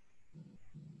 Texas.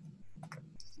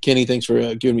 Kenny, thanks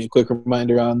for giving me a quick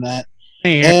reminder on that.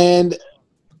 Hey, and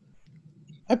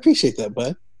I appreciate that,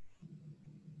 bud.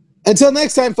 Until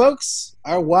next time, folks,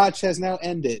 our watch has now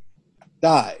ended.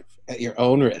 Dive at your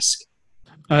own risk.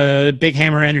 Big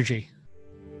Hammer Energy.